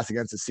on the gas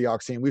against the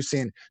Seahawks team. We've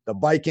seen the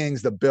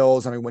Vikings, the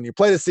Bills. I mean, when you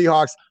play the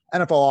Seahawks,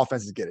 NFL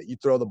offenses get it. You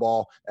throw the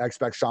ball. I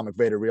expect Sean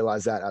McVay to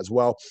realize that as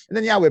well. And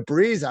then, with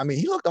Brees, I mean,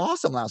 he looked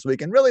awesome last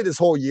week. And really this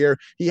whole year,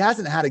 he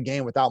hasn't had a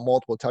game without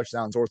multiple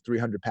touchdowns or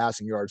 300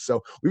 passing yards. So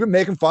we've been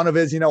making fun of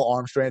his,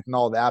 arm strength and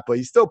all that, but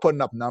he's still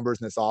putting up numbers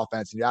in this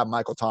offense. And you have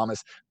Michael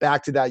Thomas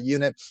back to that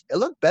unit. It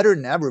looked better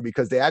than ever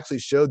because they actually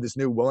showed this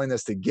new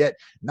willingness to get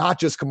not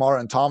just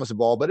Kamara and Thomas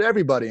involved, but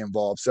everybody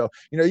involved. So,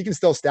 you can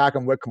still stack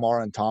them with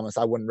Kamara and Thomas.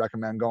 I wouldn't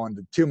recommend going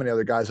to too many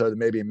other guys other than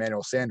maybe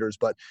Emmanuel Sanders.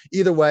 But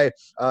either way,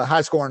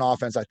 high scoring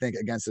offense, I think,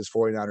 against this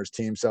 49ers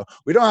team. So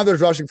we don't have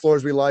those rushing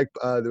floors we like,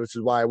 which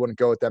is why I wouldn't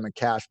go with them in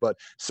cash, but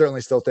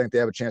certainly still think they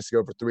have a chance to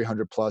go for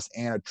 300 plus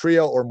and a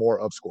trio or more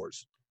of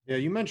scores. Yeah,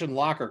 you mentioned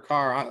Lock or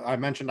Carr. I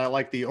mentioned I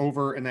like the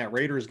over in that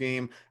Raiders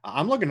game.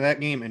 I'm looking at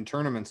that game in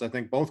tournaments. I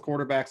think both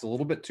quarterbacks a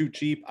little bit too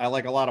cheap. I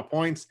like a lot of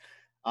points.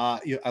 I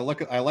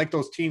like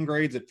those team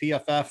grades at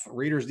PFF.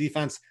 Raiders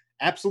defense,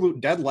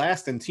 absolute dead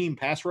last in team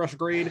pass rush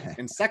grade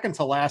and second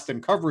to last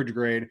in coverage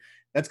grade.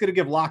 That's going to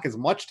give Locke as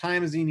much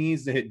time as he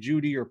needs to hit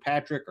Judy or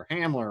Patrick or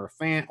Hamler or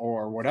Fant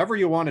or whatever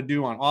you want to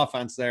do on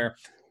offense there.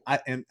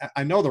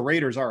 I know the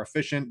Raiders are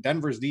efficient.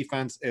 Denver's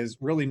defense is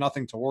really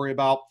nothing to worry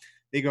about.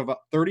 They gave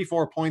up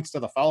 34 points to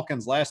the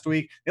Falcons last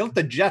week. They let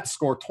the Jets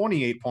score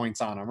 28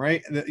 points on them,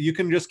 right? You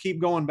can just keep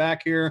going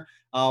back here.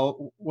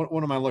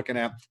 What am I looking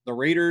at? The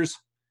Raiders,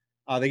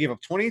 they gave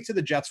up 28 to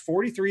the Jets,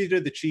 43 to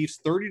the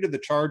Chiefs, 30 to the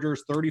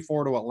Chargers,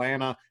 34 to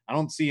Atlanta. I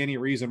don't see any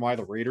reason why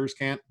the Raiders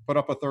can't put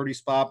up a 30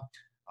 spot.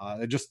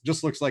 It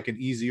just looks like an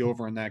easy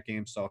over in that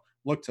game. So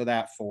look to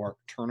that for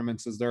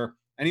tournaments. Is there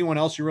anyone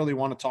else you really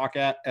want to talk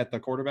at the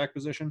quarterback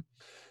position?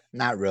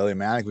 Not really,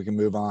 man. I think we can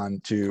move on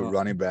to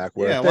running back.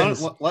 Where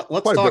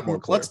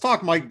let's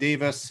talk Mike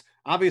Davis.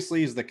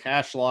 Obviously, he's the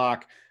cash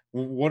lock.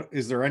 What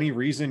is there any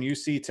reason you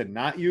see to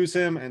not use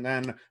him? And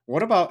then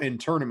what about in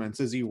tournaments?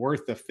 Is he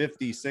worth the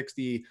 50,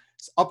 60,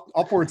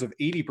 upwards of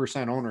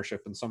 80%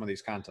 ownership in some of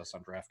these contests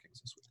on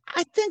DraftKings this week?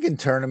 I think in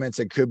tournaments,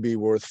 it could be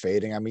worth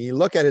fading. I mean, you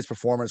look at his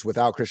performance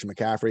without Christian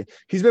McCaffrey,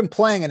 he's been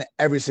playing in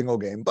every single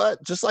game,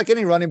 but just like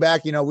any running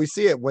back, we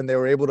see it when they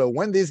were able to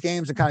win these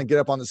games and kind of get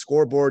up on the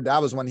scoreboard.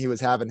 That was when he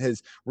was having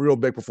his real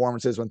big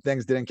performances. When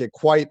things didn't get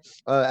quite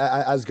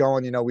as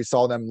going, we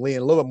saw them lean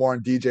a little bit more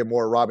on DJ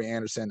Moore, Robbie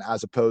Anderson,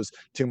 as opposed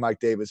to Mike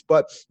Davis.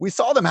 But we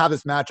saw them have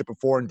this matchup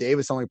before, and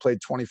Davis only played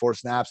 24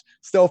 snaps,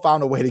 still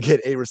found a way to get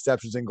 8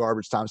 receptions in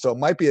garbage time. So it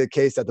might be a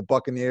case that the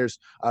Buccaneers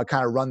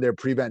kind of run their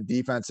prevent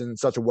defense in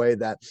such a way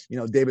that,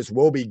 Davis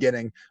will be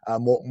getting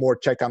more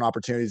check down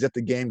opportunities if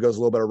the game goes a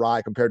little bit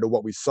awry compared to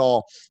what we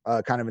saw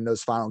kind of in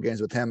those final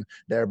games with him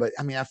there. But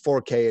I mean, at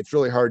 4K, it's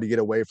really hard to get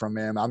away from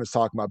him. I'm just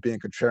talking about being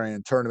contrarian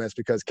in tournaments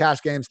because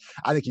cash games,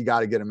 I think you got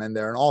to get him in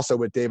there. And also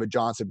with David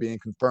Johnson being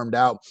confirmed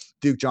out,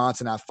 Duke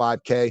Johnson at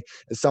 5K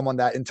is someone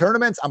that in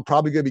tournaments, I'm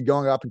probably going to be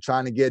going up and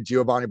trying to get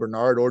Giovanni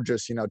Bernard or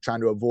just,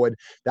 trying to avoid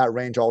that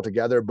range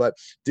altogether. But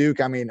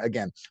Duke, I mean,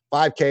 again,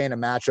 5K in a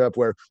matchup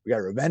where we got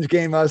a revenge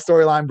game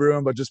storyline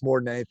brewing, but just more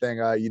than anything,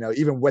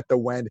 even with the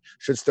wind,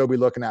 should still be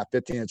looking at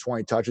 15 and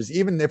 20 touches,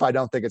 even if I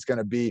don't think it's going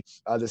to be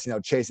this,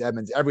 Chase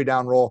Edmonds every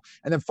down roll.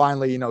 And then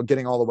finally,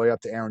 getting all the way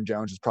up to Aaron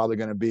Jones is probably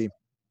going to be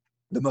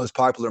the most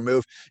popular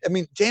move. I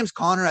mean, James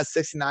Conner at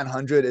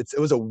 6,900. It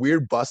was a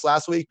weird bust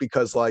last week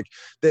because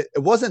it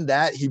wasn't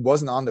that he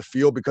wasn't on the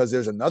field because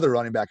there's another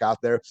running back out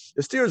there.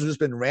 The Steelers have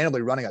just been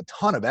randomly running a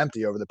ton of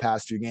empty over the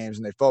past few games,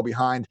 and they fell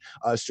behind,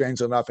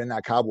 strangely enough, in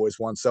that Cowboys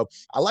one. So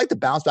I like the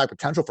bounce back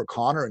potential for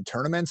Conner in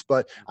tournaments,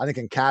 but I think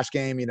in cash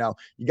game, you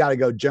got to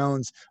go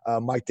Jones,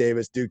 Mike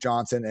Davis, Duke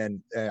Johnson,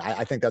 and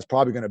I think that's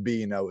probably going to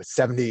be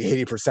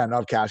 70, 80%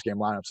 of cash game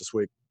lineups this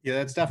week. Yeah,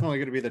 that's definitely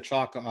going to be the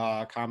chalk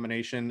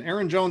combination.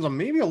 Aaron Jones, I'm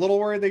maybe a little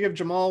worried they give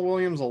Jamal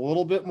Williams a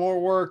little bit more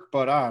work,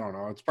 but I don't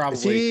know. It's probably.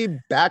 Is he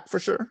back for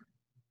sure?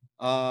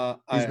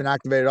 He's been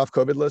activated off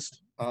COVID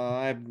list.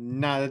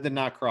 That did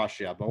not cross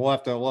yet, but we'll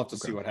have to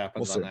see what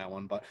happens on that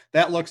one. But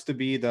that looks to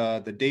be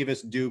the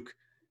Davis Duke,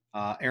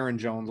 Aaron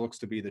Jones looks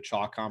to be the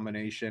chalk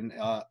combination.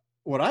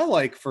 What I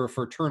like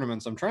for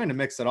tournaments, I'm trying to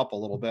mix it up a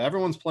little bit.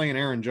 Everyone's playing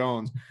Aaron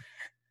Jones.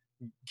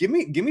 Give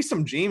me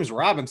some James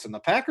Robinson. The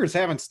Packers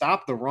haven't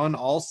stopped the run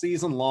all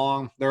season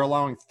long. They're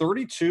allowing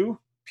 32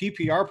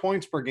 PPR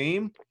points per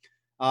game.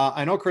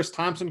 I know Chris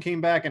Thompson came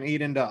back and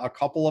ate into a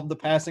couple of the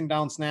passing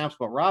down snaps,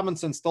 but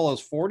Robinson still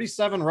has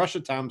 47 rush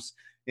attempts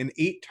and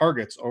 8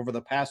 targets over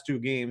the past 2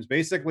 games,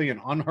 basically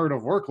an unheard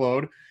of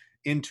workload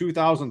in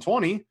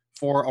 2020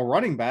 for a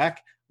running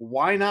back.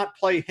 Why not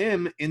play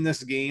him in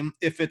this game?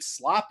 If it's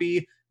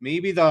sloppy,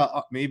 maybe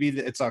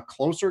it's a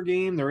closer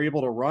game. They're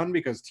able to run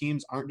because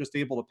teams aren't just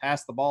able to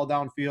pass the ball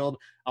downfield.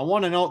 I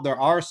want to note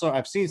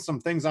I've seen some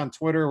things on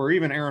Twitter where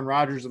even Aaron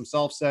Rodgers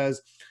himself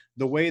says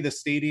the way the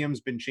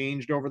stadium's been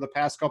changed over the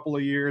past couple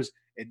of years,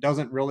 it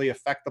doesn't really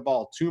affect the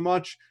ball too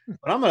much.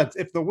 But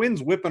if the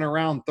wind's whipping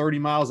around 30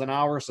 miles an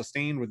hour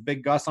sustained with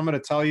big gusts, I'm going to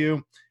tell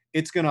you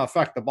it's going to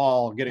affect the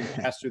ball getting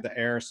passed through the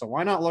air. So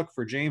why not look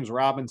for James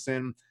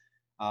Robinson?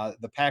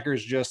 The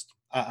Packers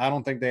I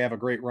don't think they have a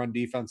great run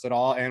defense at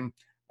all. And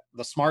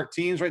the smart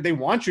teams, right, they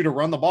want you to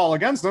run the ball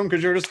against them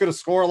because you're just going to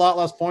score a lot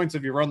less points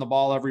if you run the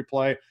ball every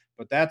play.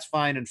 But that's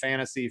fine in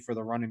fantasy for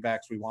the running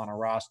backs we want to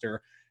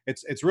roster.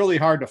 It's really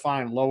hard to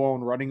find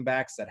low-owned running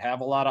backs that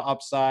have a lot of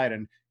upside,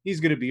 and he's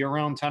going to be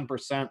around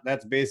 10%.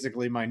 That's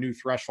basically my new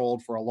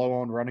threshold for a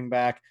low-owned running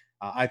back.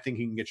 I think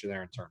he can get you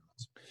there in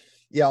tournaments.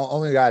 Yeah,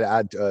 only guy to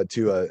add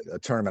to a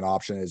tournament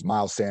option is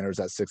Miles Sanders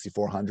at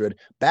 6,400.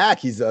 Back,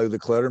 he's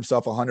declared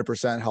himself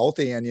 100%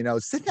 healthy, and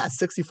sitting at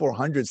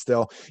 6,400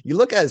 still. You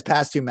look at his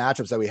past 2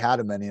 matchups that we had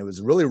him in, it was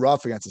really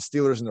rough against the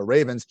Steelers and the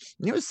Ravens,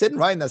 and he was sitting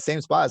right in that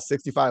same spot at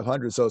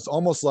 6,500. So it's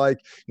almost like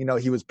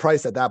he was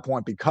priced at that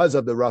point because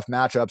of the rough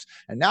matchups,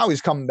 and now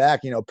he's coming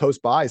back,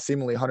 post bye,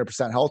 seemingly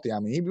 100% healthy. I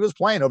mean, he was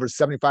playing over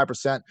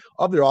 75%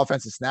 of their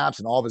offensive snaps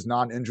in all of his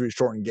non-injury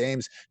shortened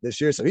games this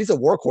year. So he's a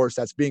workhorse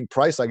that's being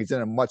priced like he's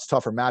in a much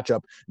tougher matchup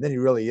than he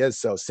really is.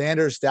 So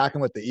Sanders stacking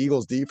with the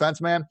Eagles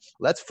defense, man,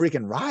 let's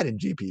freaking ride in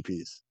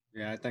GPPs.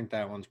 Yeah, I think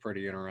that one's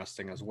pretty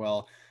interesting as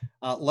well.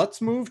 Let's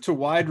move to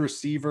wide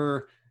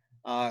receiver.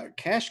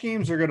 Cash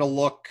games are going to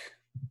look,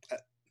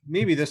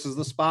 maybe this is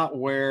the spot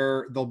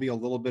where there'll be a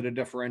little bit of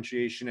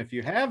differentiation. If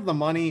you have the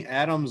money,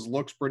 Adams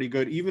looks pretty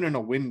good. Even in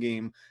a win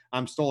game,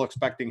 I'm still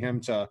expecting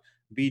him to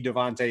be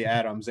Devontae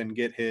Adams and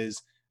get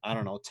his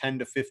 10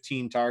 to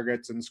 15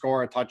 targets and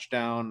score a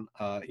touchdown.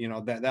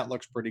 That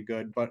looks pretty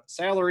good, but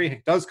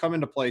salary does come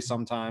into play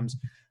sometimes.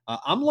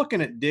 I'm looking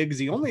at Diggs.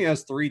 He only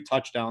has 3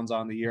 touchdowns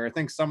on the year. I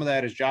think some of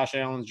that is Josh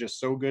Allen's just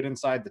so good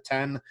inside the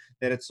 10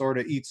 that it sort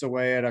of eats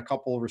away at a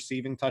couple of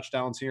receiving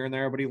touchdowns here and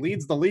there, but he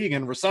leads the league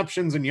in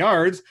receptions and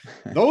yards.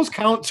 Those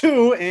count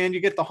too. And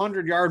you get the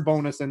 100-yard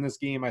bonus in this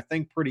game, I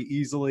think, pretty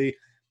easily.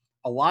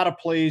 A lot of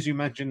plays. You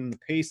mentioned the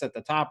pace at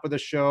the top of the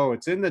show.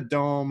 It's in the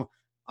dome.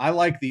 I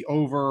like the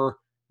over.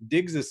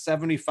 Diggs is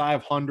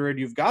 7,500.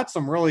 You've got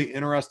some really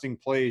interesting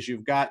plays.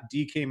 You've got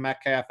DK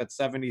Metcalf at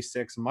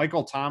 76,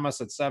 Michael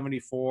Thomas at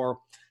 74,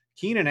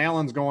 Keenan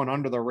Allen's going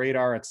under the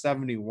radar at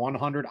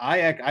 7,100.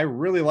 I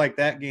really like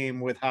that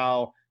game with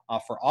how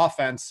for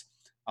offense,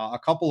 a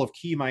couple of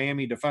key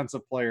Miami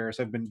defensive players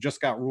just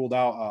got ruled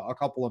out a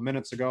couple of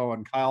minutes ago,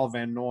 and Kyle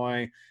Van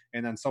Noy,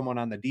 and then someone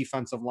on the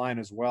defensive line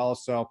as well.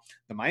 So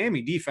the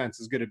Miami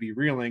defense is going to be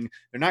reeling.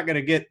 They're not going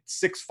to get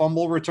 6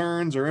 fumble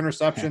returns or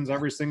interceptions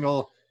every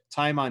single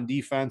time on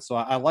defense. So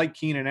I like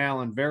Keenan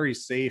Allen, very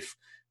safe,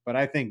 but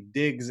I think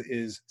Diggs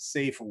is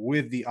safe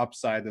with the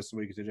upside this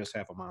week to just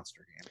have a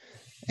monster game.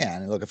 Yeah,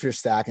 and look, if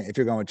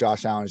you're going with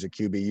Josh Allen as your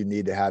QB, you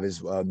need to have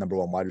his number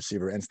 1 wide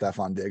receiver and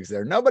Stephon Diggs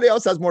there. Nobody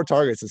else has more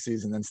targets this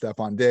season than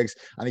Stephon Diggs.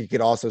 I think you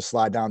could also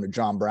slide down to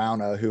John Brown,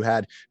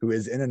 who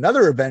is in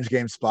another revenge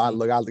game spot.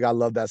 Look, I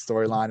love that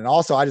storyline. And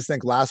also, I just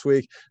think last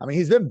week,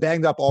 he's been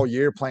banged up all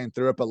year playing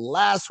through it, but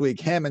last week,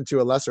 him and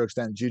to a lesser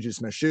extent, Juju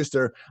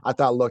Smith-Schuster, I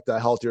thought looked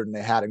healthier than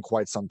they had in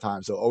quite some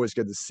time. So always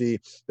good to see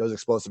those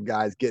explosive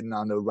guys getting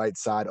on the right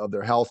side of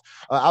their health.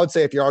 I would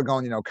say if you are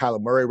going, Kyler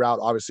Murray route,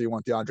 obviously you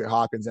want DeAndre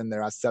Hopkins in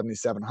there at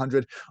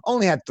 7,700.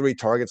 Only had 3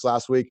 targets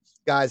last week.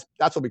 Guys,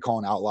 that's what we call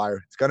an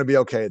outlier. It's going to be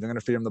okay. They're going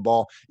to feed him the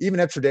ball. Even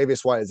if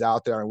Tre'Davious White is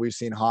out there, and we've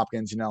seen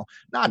Hopkins,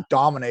 not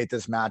dominate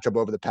this matchup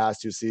over the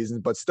past 2 seasons,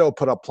 but still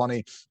put up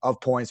plenty of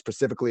points,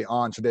 specifically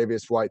on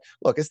Tre'Davious White.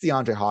 Look, it's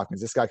DeAndre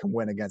Hopkins. This guy can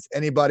win against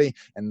anybody,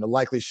 and the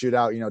likely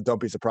shootout, don't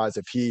be surprised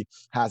if he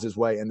has his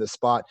way in this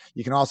spot.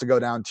 You can also go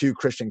down to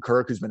Christian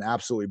Kirk, who's been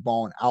absolutely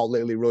balling out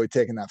lately, really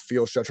taking that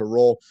field stretcher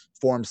role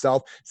for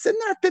himself, sitting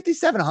there at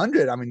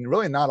 5,700.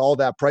 Really not all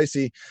that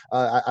pricey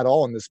at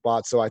all in this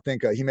spot. So I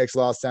think he makes a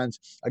lot of sense.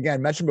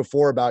 Again, mentioned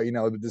before about,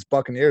 this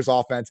Buccaneers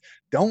offense.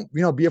 Don't,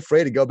 be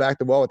afraid to go back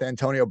the well with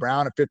Antonio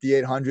Brown at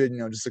 5,800,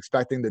 just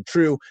expecting the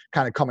true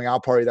kind of coming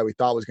out party that we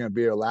thought was going to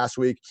be here last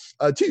week.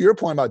 To your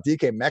point about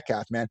DK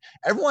Metcalf, man,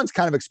 everyone's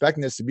kind of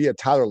expecting this to be a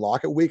Tyler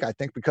Lockett week, I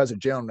think, because of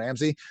Jalen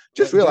Ramsey.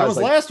 Just realized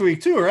that was last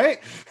week too, right?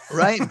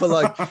 Right.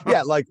 But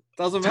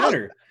Doesn't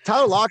matter.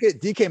 Tyler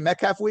Lockett, DK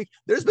Metcalf week.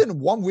 There's been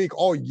 1 week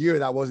all year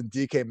that wasn't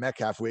DK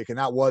Metcalf week, and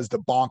that was the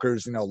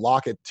bonkers,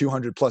 Lockett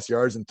 200 plus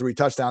yards and 3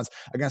 touchdowns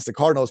against the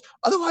Cardinals.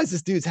 Otherwise,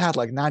 this dude's had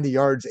like 90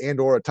 yards and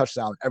or a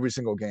touchdown every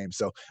single game.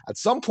 So at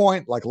some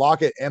point, like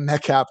Lockett and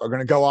Metcalf are going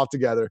to go off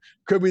together.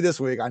 Could be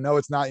this week. I know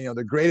it's not,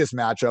 the greatest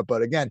matchup,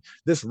 but again,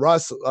 this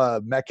Russ,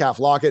 Metcalf,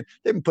 Lockett,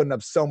 they've been putting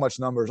up so much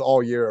numbers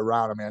all year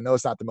around. I mean, I know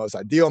it's not the most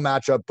ideal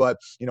matchup, but,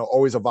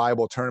 always a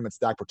viable tournament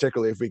stack,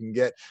 particularly if we can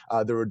get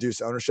the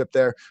reduced ownership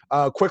there.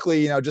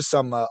 Quickly, just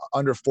some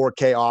under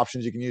 4K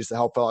options you can use to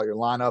help fill out your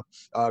lineup.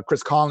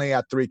 Chris Conley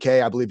at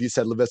 3K. I believe you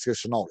said Laviska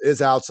Shenault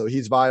is out, so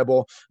he's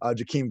viable.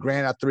 Jakeem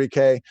Grant at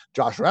 3K.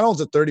 Josh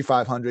Reynolds at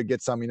 3,500.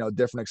 Get some,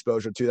 different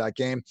exposure to that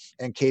game.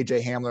 And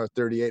KJ Hamler at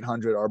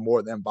 3,800 are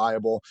more than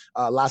viable.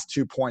 Last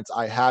 2 points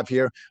I have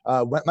here.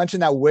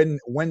 Mentioned that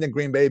wind in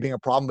Green Bay being a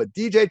problem, but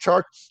DJ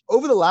Chark,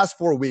 over the last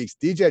 4 weeks,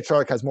 DJ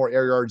Chark has more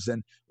air yards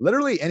than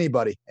literally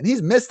anybody, and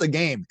he's missed a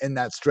game in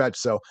that stretch.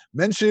 So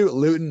Minshew,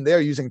 Luton, they're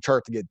using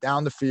Chark to get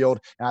down the field,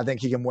 and I think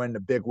he can win in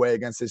a big way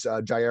against this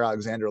Jair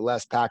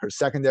Alexander-less Packers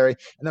secondary.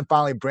 And then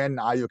finally, Brandon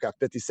Ayuk at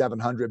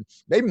 5,700,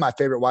 maybe my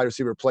favorite wide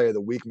receiver play of the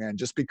week, man,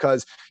 just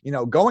because,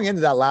 going into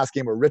that last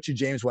game where Richie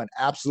James went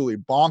absolutely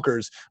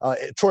bonkers,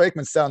 Troy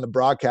Aikman said on the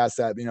broadcast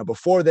that,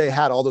 before they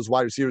had all those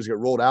wide receivers get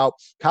rolled out,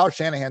 Kyle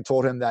Shanahan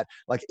told him that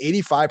like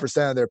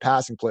 85% of their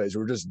passing plays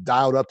were just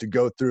dialed up to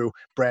go through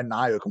Brandon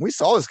Ayuk. And we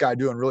saw this guy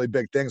doing really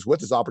big things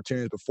with his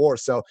opportunities before.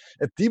 So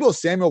if Deebo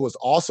Samuel was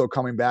also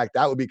coming back,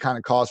 that would be kind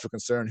of cause for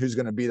concern who's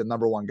going to be the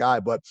number one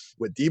guy. But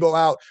with Deebo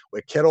out,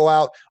 with Kittle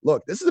out,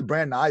 look, this is a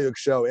Brandon Ayuk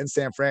show in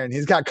San Fran.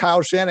 He's got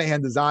Kyle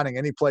Shanahan designing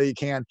any play he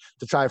can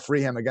to try to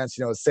free him against,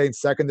 a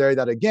Saints secondary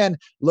that, again,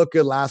 looked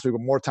good last week,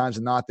 but more times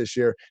than not this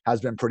year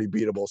has been pretty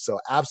beatable. So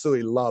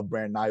absolutely love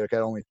Brandon Ayuk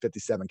at only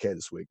 57K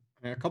this week.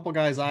 A couple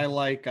guys I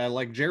like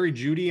Jerry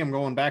Jeudy. I'm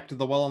going back to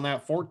the well on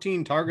that.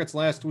 14 targets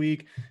last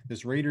week.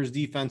 This Raiders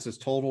defense is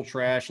total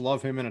trash.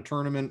 Love him in a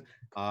tournament.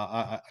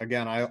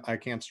 I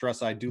can't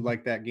stress I do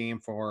like that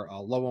game for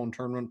low-owned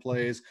tournament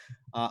plays.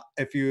 I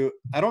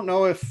don't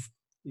know if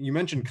you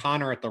mentioned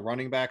Connor at the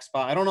running back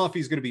spot. I don't know if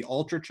he's going to be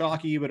ultra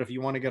chalky, but if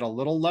you want to get a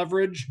little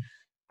leverage,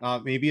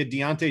 maybe a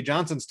Deontay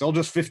Johnson, still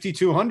just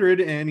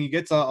 5,200, and he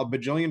gets a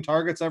bajillion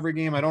targets every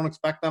game. I don't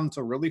expect them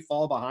to really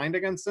fall behind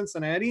against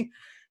Cincinnati.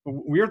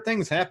 Weird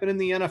things happen in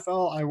the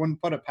NFL. I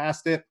wouldn't put it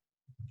past it.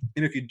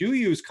 And if you do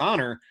use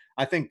Connor,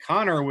 I think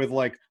Connor with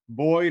like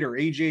Boyd or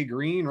AJ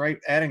Green, right,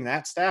 adding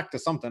that stack to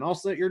something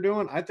else that you're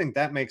doing, I think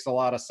that makes a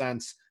lot of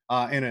sense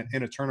in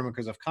a tournament,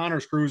 because if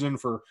Connor's cruising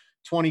for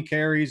 20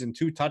 carries and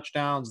 2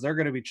 touchdowns, they're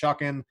going to be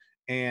chucking,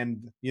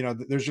 and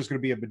there's just going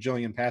to be a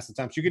bajillion pass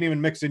attempts. You can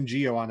even mix in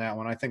Gio on that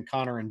one. I think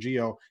Connor and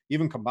Gio,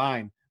 even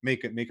combined,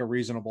 make a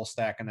reasonable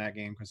stack in that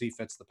game because he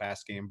fits the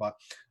pass game. But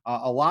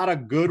a lot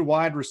of good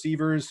wide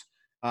receivers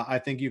I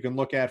think you can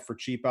look at for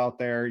cheap out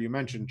there. You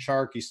mentioned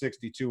Chark, he's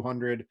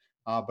 6,200,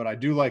 but I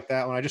do like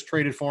that one. I just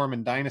traded for him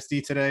in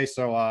Dynasty today,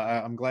 so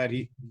I'm glad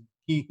he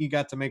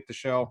got to make the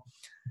show.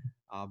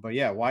 But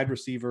yeah, wide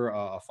receiver,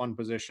 a fun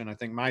position. I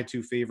think my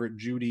 2 favorite,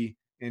 Jeudy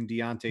and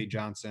Deontay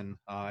Johnson,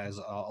 as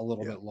a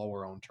little bit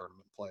lower owned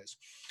tournament plays.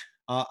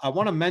 I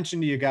want to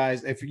mention to you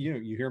guys, if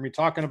you hear me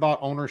talking about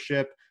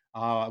ownership,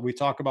 we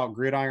talk about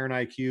Gridiron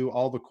IQ,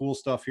 all the cool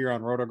stuff here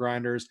on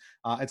RotoGrinders.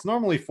 It's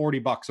normally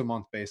 $40 a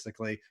month,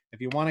 basically. If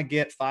you want to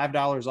get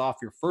 $5 off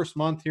your first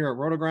month here at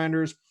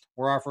RotoGrinders,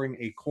 we're offering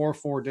a Core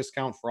 4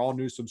 discount for all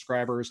new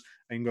subscribers.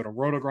 You can go to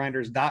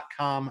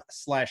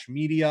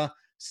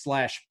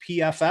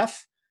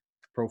rotogrinders.com/media/PFF,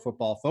 Pro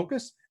Football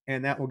Focus,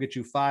 and that will get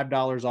you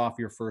 $5 off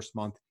your first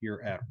month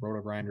here at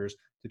RotoGrinders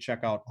to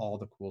check out all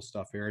the cool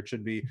stuff here. It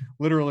should be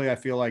literally, I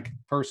feel like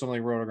personally,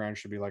 RotoGrinders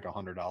should be like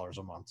 $100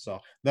 a month. So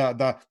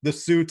the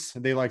suits,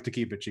 they like to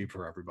keep it cheap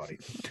for everybody.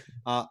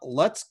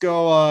 Let's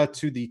go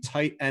to the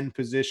tight end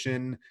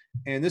position.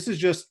 And this is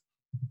just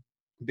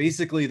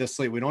basically the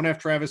slate. We don't have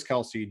Travis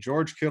Kelce.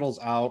 George Kittle's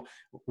out.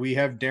 We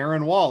have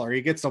Darren Waller.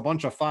 He gets a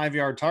bunch of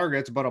 5-yard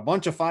targets, but a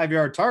bunch of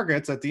 5-yard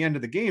targets at the end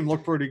of the game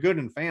look pretty good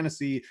in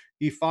fantasy.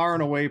 He far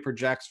and away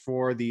projects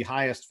for the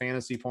highest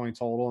fantasy point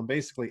total. And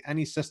basically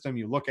any system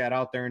you look at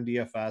out there in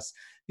DFS,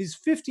 he's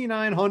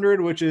 5,900,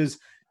 which is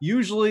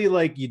usually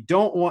like you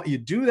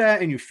do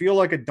that and you feel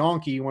like a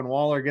donkey when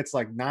Waller gets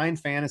like 9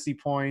 fantasy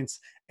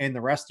points and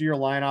the rest of your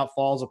lineup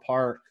falls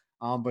apart.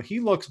 But he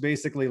looks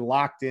basically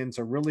locked in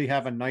to really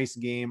have a nice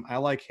game. I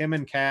like him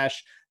in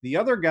cash. The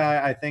other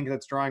guy I think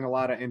that's drawing a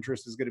lot of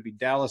interest is going to be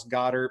Dallas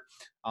Goedert.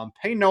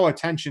 Pay no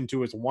attention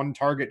to his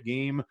 1-target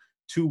game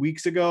 2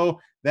 weeks ago.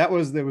 There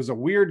was a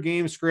weird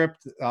game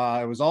script.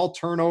 It was all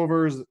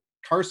turnovers.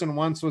 Carson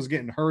Wentz was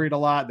getting hurried a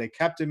lot. They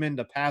kept him in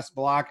to pass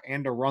block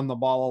and to run the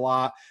ball a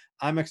lot.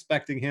 I'm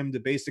expecting him to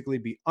basically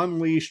be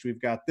unleashed.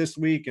 We've got this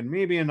week and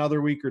maybe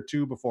another week or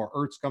two before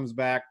Ertz comes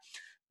back.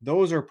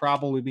 Those are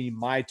probably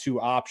my 2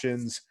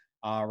 options.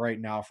 right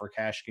now for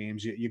cash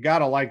games. You got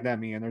to like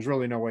them, Ian. There's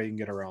really no way you can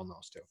get around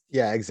those two.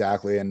 Yeah,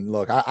 exactly. And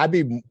look, I'd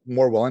be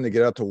more willing to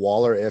get up to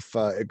Waller if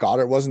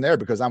Goddard wasn't there,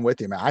 because I'm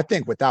with you, man. I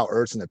think without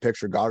Ertz in the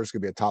picture, Goddard's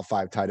going to be a top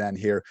 5 tight end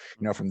here,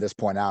 from this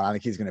point out. I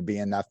think he's going to be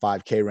in that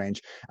 5K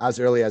range as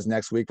early as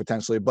next week,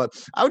 potentially. But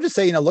I would just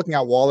say, looking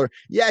at Waller,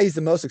 yeah, he's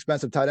the most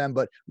expensive tight end,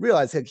 but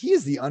realize that he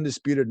is the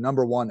undisputed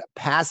number 1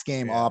 pass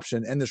game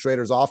option in this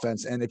Raiders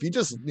offense. And if you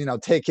just,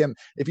 take him,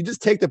 if you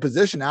just take the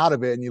position out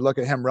of it and you look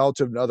at him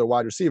relative to other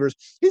wide receivers,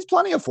 he's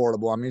plenty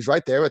affordable. I mean, he's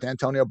right there with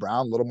Antonio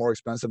Brown, a little more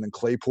expensive than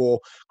Claypool,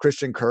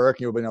 Christian Kirk,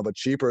 but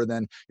cheaper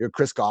than your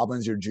Chris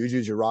Godwins, your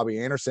Jujus, your Robbie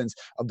Andersons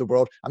of the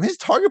world. I mean, his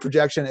target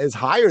projection is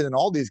higher than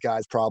all these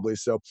guys probably.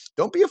 So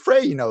don't be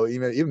afraid,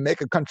 even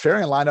make a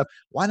contrarian lineup.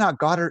 Why not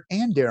Goddard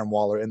and Darren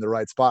Waller in the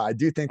right spot? I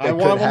do think I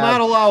will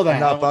not allow that.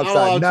 Enough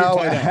upside. No,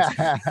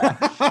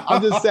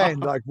 I'm just saying,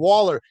 like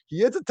Waller,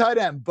 he is a tight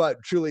end,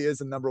 but truly is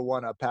the number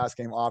 1 pass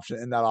game option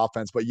in that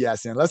offense. But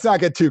yes, and let's not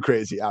get too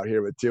crazy out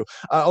here with two.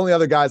 Only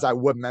other guys I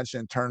would mention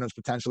in tournaments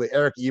potentially,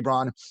 Eric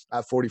Ebron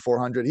at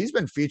 4,400. He's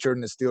been featured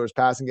in the Steelers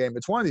passing game.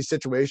 It's one of these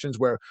situations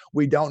where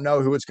we don't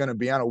know who it's going to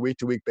be on a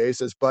week-to-week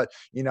basis, but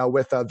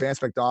with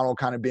Vance McDonald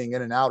kind of being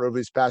in and out over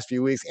these past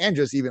few weeks, and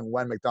just even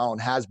when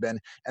McDonald has been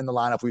in the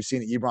lineup, we've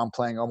seen Ebron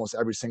playing almost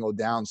every single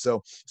down.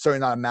 So certainly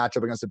not a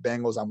matchup against the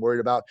Bengals I'm worried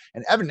about.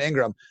 And Evan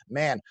Ingram,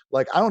 man,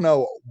 like I don't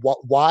know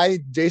why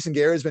Jason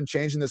Garrett has been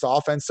changing this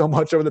offense so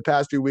much over the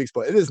past few weeks,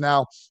 but it is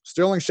now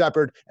Sterling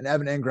Shepard and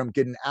Evan Ingram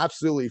getting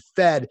absolutely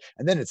fed,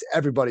 and then it's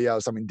everybody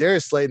else. I mean,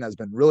 Darius Slayton has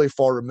been really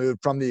far removed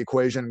from the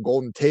equation.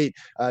 Golden Tate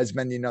has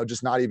been,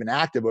 just not even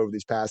active over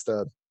these past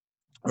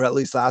or at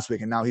least last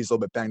week, and now he's a little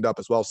bit banged up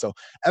as well. So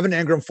Evan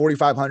Ingram,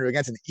 4,500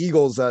 against an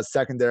Eagles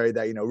secondary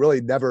that, really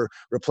never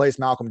replaced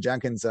Malcolm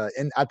Jenkins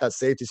at that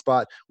safety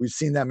spot. We've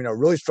seen them,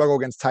 really struggle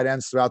against tight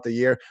ends throughout the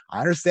year.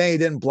 I understand he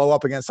didn't blow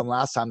up against them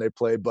last time they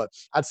played, but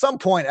at some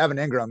point, Evan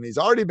Ingram, he's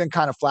already been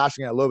kind of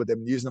flashing it a little bit.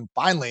 They've been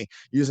finally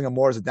using him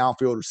more as a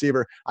downfield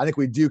receiver. I think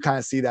we do kind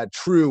of see that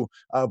true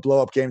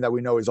blow-up game that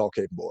we know he's all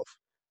capable of.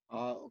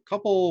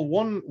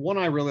 One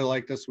I really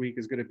like this week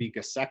is going to be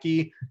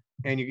Gesicki,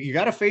 and you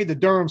got to fade the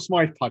Durham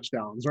Smythe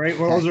touchdowns, right?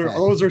 Well,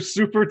 those are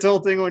super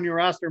tilting when you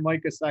roster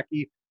Mike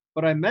Gesicki.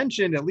 But I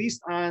mentioned, at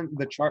least on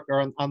the chart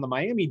or on the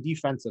Miami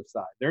defensive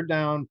side, they're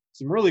down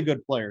some really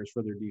good players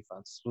for their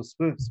defense,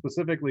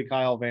 specifically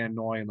Kyle Van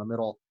Noy in the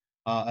middle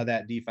of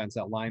that defense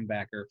at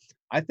linebacker.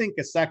 I think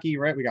Gesicki,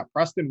 right? We got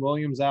Preston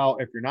Williams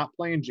out. If you're not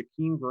playing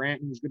Jakeem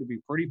Grant, who's going to be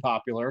pretty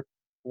popular,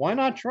 why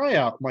not try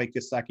out Mike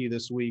Gesicki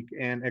this week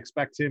and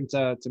expect him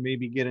to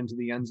maybe get into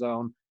the end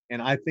zone?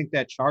 And I think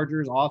that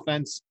Chargers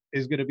offense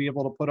is going to be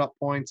able to put up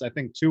points. I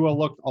think Tua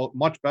looked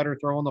much better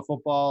throwing the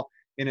football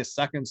in his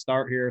second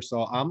start here.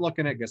 So I'm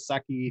looking at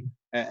Gesicki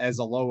as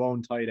a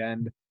low-owned tight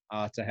end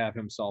to have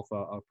himself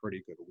a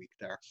pretty good week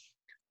there.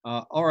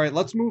 All right,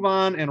 let's move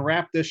on and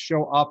wrap this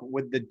show up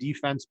with the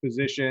defense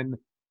position.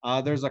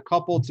 There's a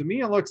couple. To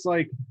me, it looks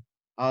like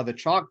the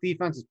chalk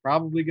defense is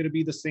probably going to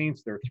be the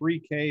Saints. They're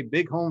 3K,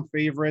 big home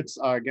favorites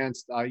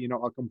against, a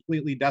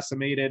completely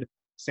decimated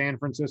San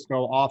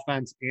Francisco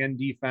offense and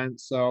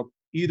defense. So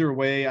either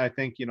way, I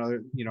think,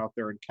 if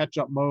they're in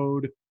catch-up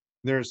mode,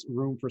 there's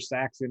room for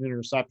sacks and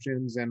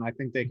interceptions, and I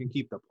think they can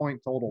keep the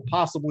point total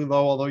possibly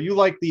low. Although you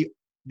like the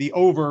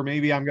over,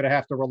 maybe I'm going to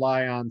have to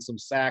rely on some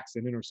sacks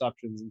and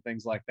interceptions and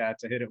things like that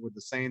to hit it with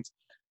the Saints.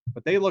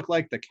 But they look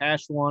like the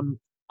cash one.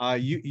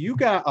 You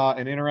got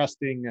an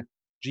interesting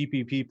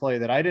GPP play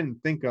that I didn't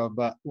think of,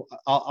 but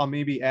I'll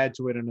maybe add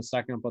to it in a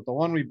second. But the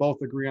one we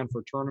both agree on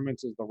for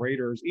tournaments is the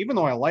Raiders. Even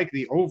though I like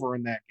the over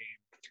in that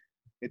game,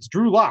 it's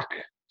Drew Lock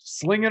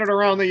slinging it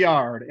around the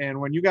yard. And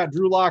when you got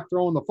Drew Lock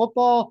throwing the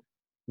football,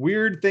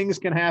 weird things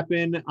can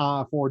happen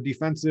for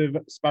defensive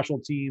special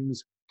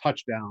teams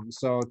touchdowns.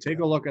 So take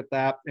a look at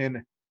that.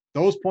 And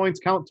those points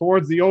count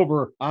towards the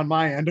over on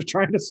my end of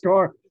trying to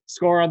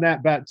score on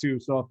that bet too.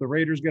 So if the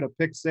Raiders get a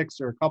pick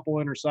six or a couple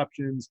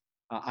interceptions,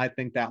 I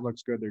think that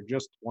looks good. They're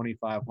just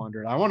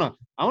 2,500. I want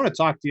to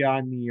talk to you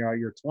on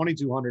your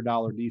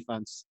 $2,200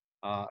 defense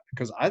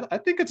because I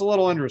think it's a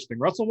little interesting.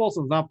 Russell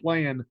Wilson's not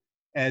playing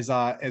as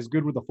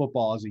good with the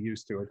football as he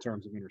used to in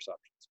terms of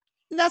interceptions.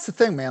 And that's the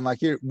thing, man. Like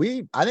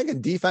I think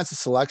in defensive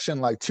selection,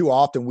 like too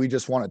often we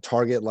just want to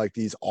target like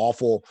these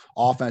awful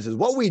offenses.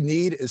 What we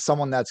need is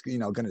someone that's,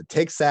 going to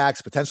take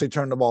sacks, potentially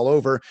turn the ball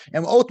over.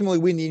 And ultimately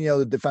we need,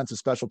 the defensive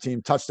special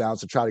team touchdowns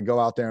to try to go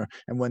out there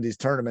and win these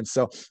tournaments.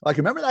 So like,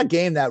 remember that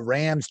game that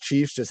Rams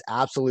Chiefs just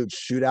absolute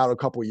shootout a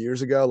couple of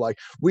years ago? Like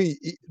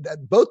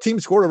both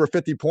teams scored over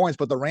 50 points,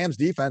 but the Rams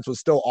defense was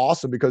still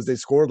awesome because they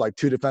scored like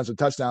 2 defensive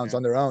touchdowns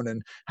on their own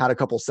and had a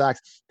couple sacks.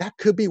 That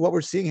could be what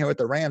we're seeing here with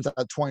the Rams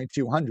at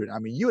 2,200. I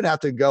mean, you would have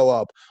to go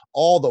up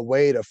all the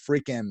way to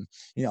freaking,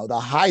 the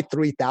high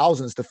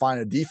 3,000s to find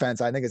a defense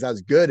I think is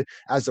as good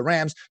as the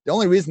Rams. The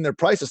only reason their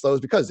price is low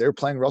is because they're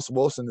playing Russell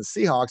Wilson, the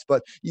Seahawks.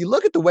 But you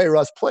look at the way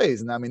Russ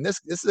plays, and I mean,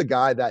 this is a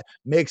guy that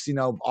makes,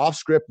 off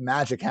script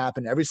magic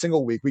happen every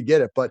single week. We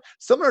get it. But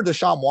similar to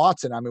Deshaun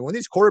Watson, I mean, when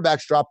these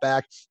quarterbacks drop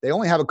back, they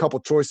only have a couple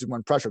choices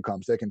when pressure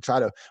comes. They can try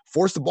to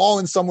force the ball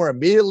in somewhere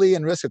immediately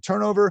and risk a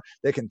turnover.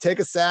 They can take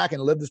a sack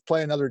and live this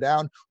play another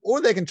down,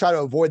 or they can try to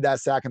avoid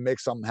that sack and make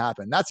something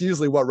happen. That's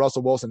usually what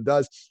Russell Wilson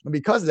does. And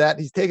because of that,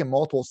 he's taken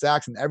multiple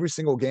sacks in every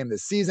single game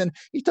this season.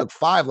 He took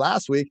 5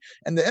 last week.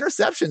 And the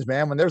interceptions,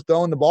 man, when they're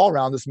throwing the ball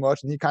around this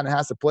much and he kind of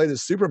has to play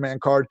this Superman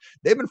card,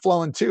 they've been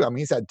flowing too. I mean,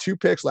 he's had 2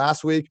 picks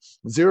last week,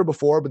 0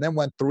 before, but then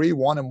went 3,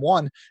 1, and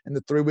 1 in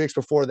the 3 weeks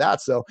before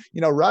that. So,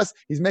 Russ,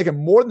 he's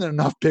making more than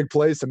enough big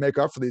plays to make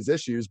up for these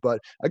issues. But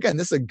again,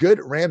 this is a good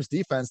Rams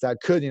defense that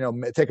could,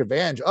 take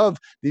advantage of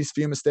these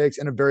few mistakes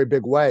in a very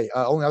big way.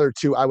 Only other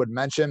 2 I would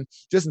mention,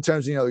 just in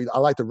terms of, I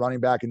like the running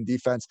back and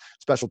defense,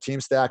 special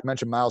team stack,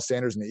 mentioned Miles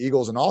Sanders and the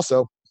Eagles. And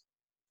also,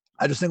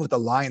 I just think with the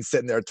Lions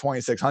sitting there at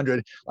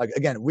 2,600, like,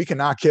 again, we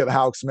cannot give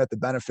Alex Smith the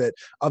benefit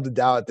of the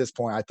doubt at this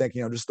point. I think,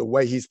 just the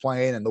way he's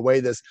playing and the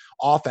way this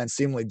offense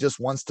seemingly just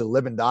wants to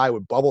live and die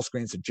with bubble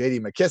screens to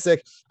J.D. McKissick,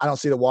 I don't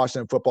see the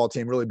Washington football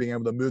team really being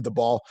able to move the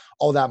ball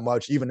all that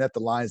much, even if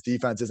the Lions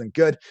defense isn't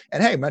good.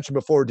 And hey, mentioned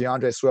before,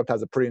 DeAndre Swift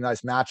has a pretty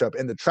nice matchup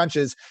in the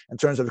trenches in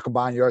terms of the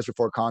combined yards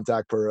before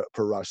contact per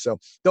rush. So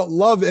don't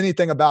love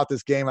anything about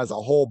this game as a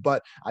whole,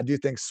 but I do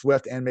think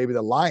Swift and maybe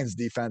the Lions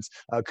defense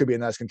could be a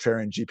nice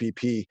contrarian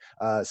GPP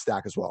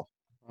stack as well.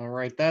 All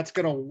right, that's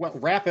going to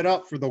wrap it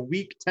up for the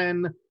Week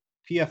 10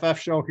 PFF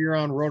show here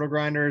on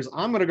RotoGrinders.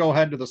 I'm going to go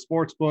ahead to the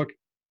sports book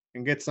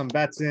and get some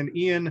bets in.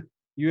 Ian,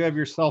 you have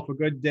yourself a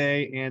good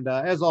day. And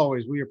as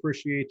always, we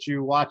appreciate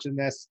you watching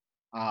this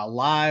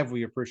live.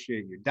 We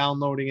appreciate you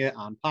downloading it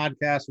on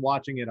podcast,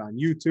 watching it on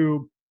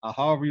YouTube,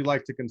 however you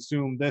like to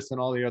consume this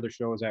and all the other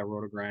shows at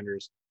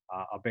RotoGrinders.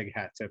 A big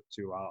hat tip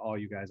to all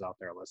you guys out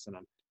there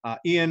listening.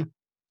 Ian,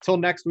 till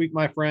next week,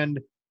 my friend.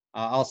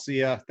 I'll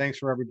see ya. Thanks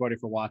for everybody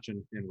for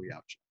watching, and we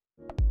out.